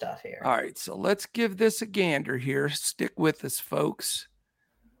stuff here. All right, so let's give this a gander here. Stick with us, folks.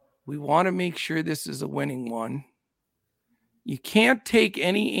 We want to make sure this is a winning one. You can't take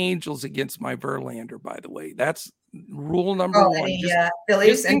any Angels against my Verlander, by the way. That's rule number one.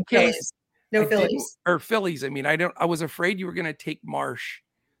 Phillies in case. Phillies. No Phillies. Or Phillies. I mean, I was afraid you were going to take Marsh.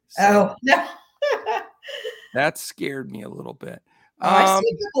 So. Oh, no. That scared me a little bit. I see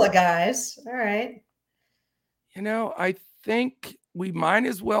a couple of guys. All right. I think we might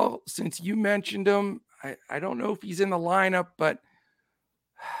as well, since you mentioned him. I don't know if he's in the lineup, but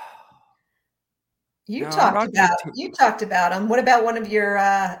you talked about him. What about one of your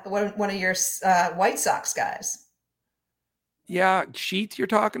White Sox guys? Yeah, Sheets you're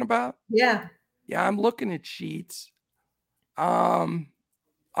talking about? Yeah. Yeah, I'm looking at Sheets. All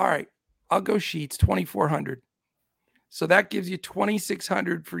right. I'll go Sheets 2,400. So that gives you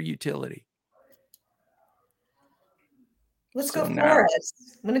 2,600 for utility. Let's go Flores.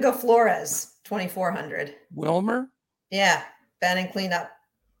 I'm going to go Flores 2,400. Wilmer? Yeah, batting cleanup.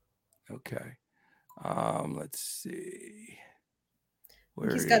 Okay. Let's see.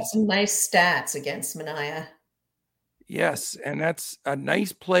 He's got some nice stats against Manaea. Yes, and that's a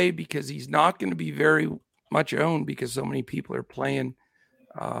nice play because he's not going to be very much owned because so many people are playing.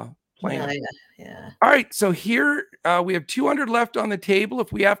 Yeah. All right, so here we have 200 left on the table.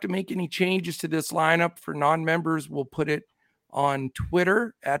 If we have to make any changes to this lineup for non-members, we'll put it on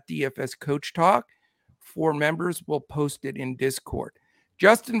Twitter at DFS Coach Talk. For members, we'll post it in Discord.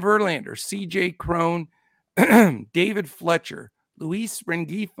 Justin Verlander, CJ Cron, David Fletcher, Luis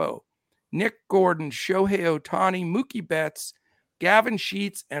Rengifo, Nick Gordon, Shohei Ohtani, Mookie Betts, Gavin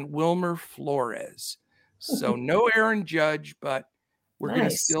Sheets, and Wilmer Flores. So no Aaron Judge, but we're going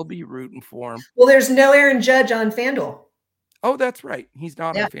to still be rooting for him. Well, there's no Aaron Judge on FanDuel. Oh, that's right. He's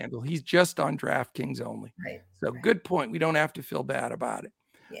not on FanDuel. He's just on DraftKings only. Right. So good point. We don't have to feel bad about it.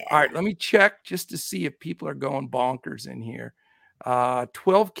 Yeah. All right, let me check just to see if people are going bonkers in here.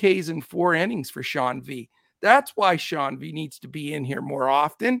 12 Ks in 4 innings for Sean V. That's why Sean V needs to be in here more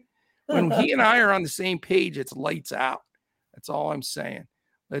often. When he and I are on the same page, it's lights out. That's all I'm saying.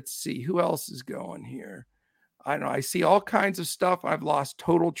 Let's see. Who else is going here? I don't know. I see all kinds of stuff. I've lost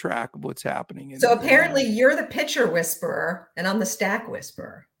total track of what's happening. So apparently you're the pitcher whisperer and I'm the stack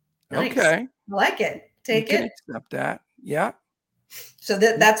whisperer. Nice. Okay. I like it. Take it. Accept that. Yeah. So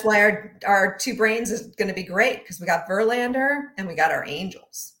that's why our two brains is going to be great because we got Verlander and we got our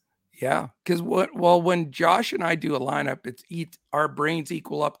Angels. Yeah, because when Josh and I do a lineup, our brains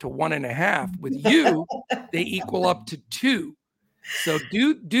equal up to 1.5. With you, they equal up to 2. So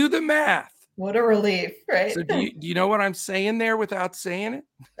do the math. What a relief, right? So do you know what I'm saying there without saying it?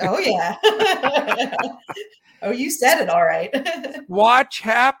 Oh yeah. Oh, you said it all right. Squatch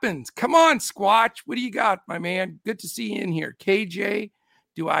happens. Come on, Squatch. What do you got, my man? Good to see you in here. KJ,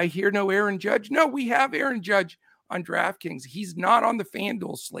 do I hear no Aaron Judge? No, we have Aaron Judge on DraftKings. He's not on the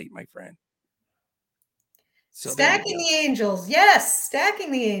FanDuel slate, my friend. So stacking the Angels. Yes,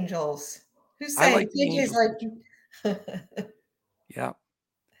 stacking the Angels. Who's saying KJ's like yeah.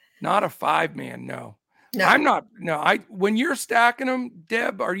 Not a 5-man, no. I'm not. No, when you're stacking them,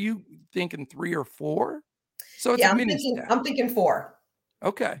 Deb, are you thinking 3 or 4? So it's a mini stack. I'm thinking 4.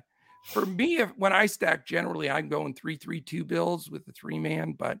 Okay. For me, when I stack, generally I'm going 3-3-2 bills with the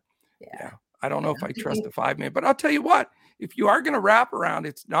 3-man, but yeah, I don't know if I trust the 5-man. But I'll tell you what, if you are going to wrap around,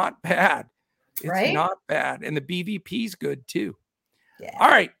 it's not bad. It's not bad. And the BVP is good too. Yeah. All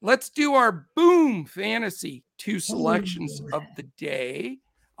right, let's do our boom fantasy 2 selections of the day.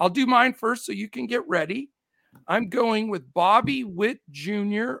 I'll do mine first so you can get ready. I'm going with Bobby Witt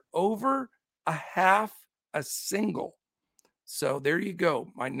Jr. over a half a single. So there you go.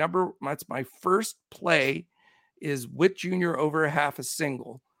 That's my first play is Witt Jr. over a half a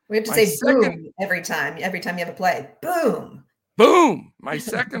single. We have to say boom every time you have a play. Boom. Boom. My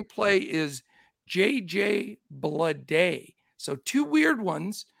second play is JJ Bleday. So 2 weird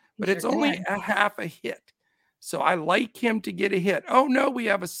ones, but it's only a half a hit. So I like him to get a hit. Oh, no, we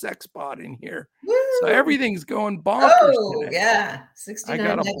have a sex bot in here. Woo! So everything's going bonkers. Oh, today. Yeah. 69 I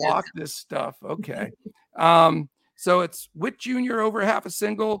got to block this stuff. Okay. So it's Witt Jr. over half a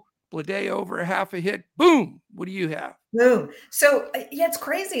single, Bleday over a half a hit. Boom. What do you have? Boom. So, yeah, it's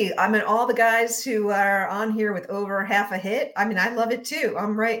crazy. I mean, all the guys who are on here with over half a hit, I mean, I love it too.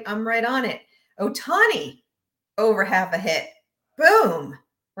 I'm right on it. Ohtani over half a hit. Boom.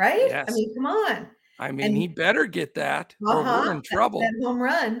 Right? Yes. I mean, come on. I mean, he better get that or we're in trouble. That home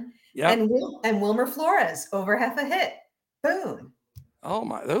run. Yeah. And Wilmer Flores over half a hit. Boom. Oh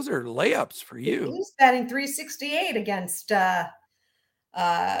my, those are layups for you. He's batting 368 against Manaea.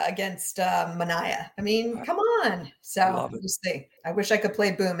 I mean, come on. So we'll see. I wish I could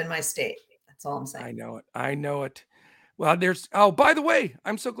play boom in my state. That's all I'm saying. I know it. Well, by the way,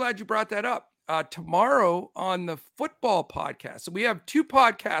 I'm so glad you brought that up. Tomorrow on the football podcast. So we have 2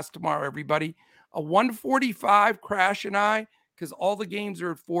 podcasts tomorrow, everybody. A 1:45 Crash and I, because all the games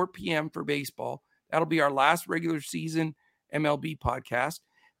are at 4 p.m. for baseball. That'll be our last regular season MLB podcast.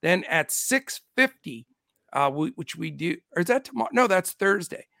 Then at 6:50, which we do. Or is that tomorrow? No, that's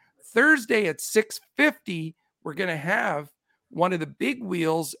Thursday. Thursday at 6:50, we're going to have one of the big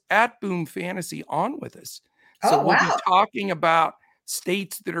wheels at Boom Fantasy on with us. So we'll be talking about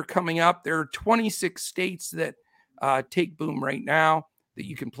states that are coming up. There are 26 states that take Boom right now that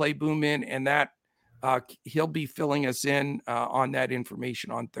you can play Boom in, and that he'll be filling us in on that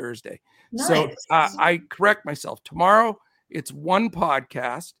information on Thursday. Nice. So I correct myself. Tomorrow it's one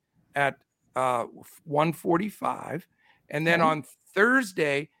podcast at 1:45, and then on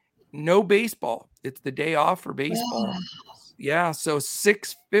Thursday, no baseball. It's the day off for baseball. Yeah, so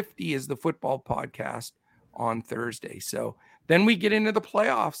 6:50 is the football podcast on Thursday. So then we get into the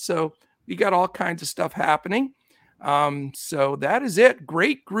playoffs. So we got all kinds of stuff happening. So that is it.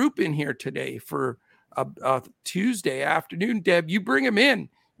 Great group in here today for a Tuesday afternoon. Deb, you bring them in.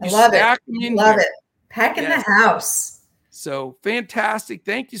 I love it. Love it. Packing the house. So fantastic.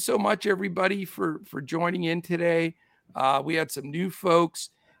 Thank you so much, everybody, for joining in today. We had some new folks.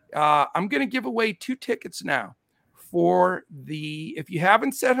 I'm going to give away 2 tickets now for if you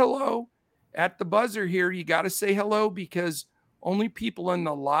haven't said hello at the buzzer here, you got to say hello, because only people in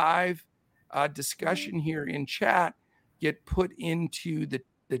the live discussion here in chat get put into the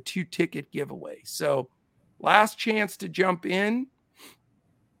 2-ticket giveaway. So last chance to jump in.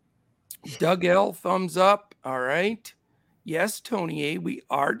 Doug L, thumbs up. All right. Yes, Tony A, we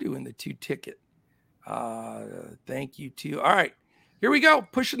are doing the 2-ticket. Thank you too. All right, here we go.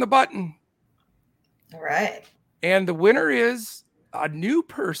 Pushing the button. All right. And the winner is a new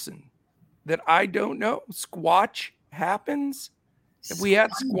person that I don't know. Squatch Happens. Have we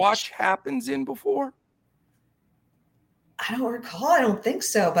had Squatch Happens in before? I don't recall. I don't think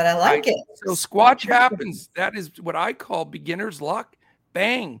so, but I like it. So Squatch Happens. That is what I call beginner's luck.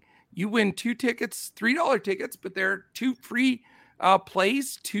 Bang. You win 2 tickets, $3 tickets, but there are 2 free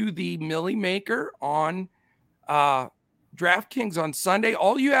plays to the Millie Maker on DraftKings on Sunday.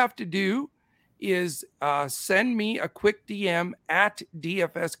 All you have to do is send me a quick DM at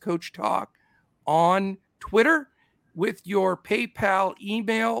DFS Coach Talk on Twitter with your PayPal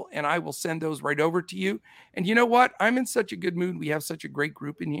email, and I will send those right over to you. And you know what? I'm in such a good mood. We have such a great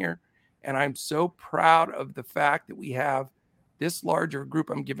group in here, and I'm so proud of the fact that we have this larger group.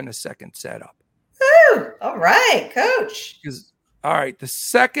 I'm giving a second setup. Ooh, all right, Coach. All right, the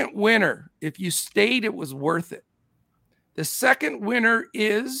second winner, if you stayed, it was worth it. The second winner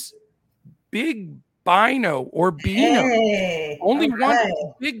is Big Bino or Bino. Hey, only one. Right.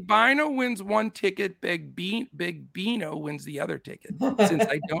 Big Bino wins 1 ticket. Big Bino wins the other ticket, since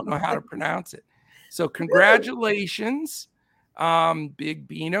I don't know how to pronounce it. So congratulations, Big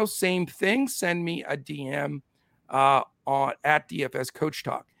Bino. Same thing. Send me a DM at DFS Coach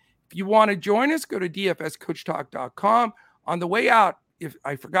Talk. If you want to join us, go to dfscoachtalk.com. On the way out, if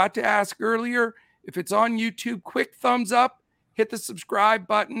I forgot to ask earlier, if it's on YouTube, quick thumbs up, hit the subscribe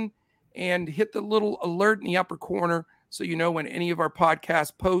button, and hit the little alert in the upper corner so you know when any of our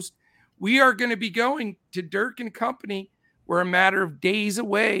podcasts post. We are going to be going to Dirk and Company. We're a matter of days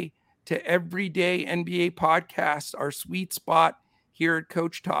away to everyday NBA podcasts, our sweet spot here at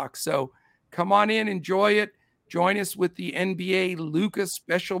Coach Talk. So come on in, enjoy it. Join us with the NBA Luka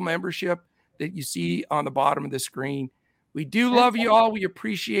special membership that you see on the bottom of the screen. We do love you all. We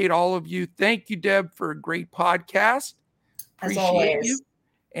appreciate all of you. Thank you, Deb, for a great podcast. Appreciate As always. You.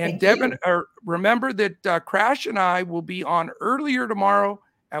 And Devin, remember that Crash and I will be on earlier tomorrow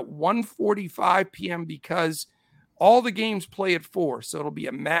at 1:45 p.m. because all the games play at 4. So it'll be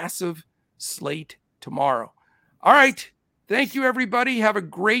a massive slate tomorrow. All right. Thank you, everybody. Have a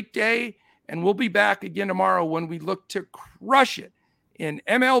great day. And we'll be back again tomorrow when we look to crush it in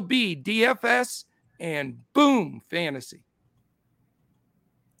MLB, DFS, and Boom Fantasy.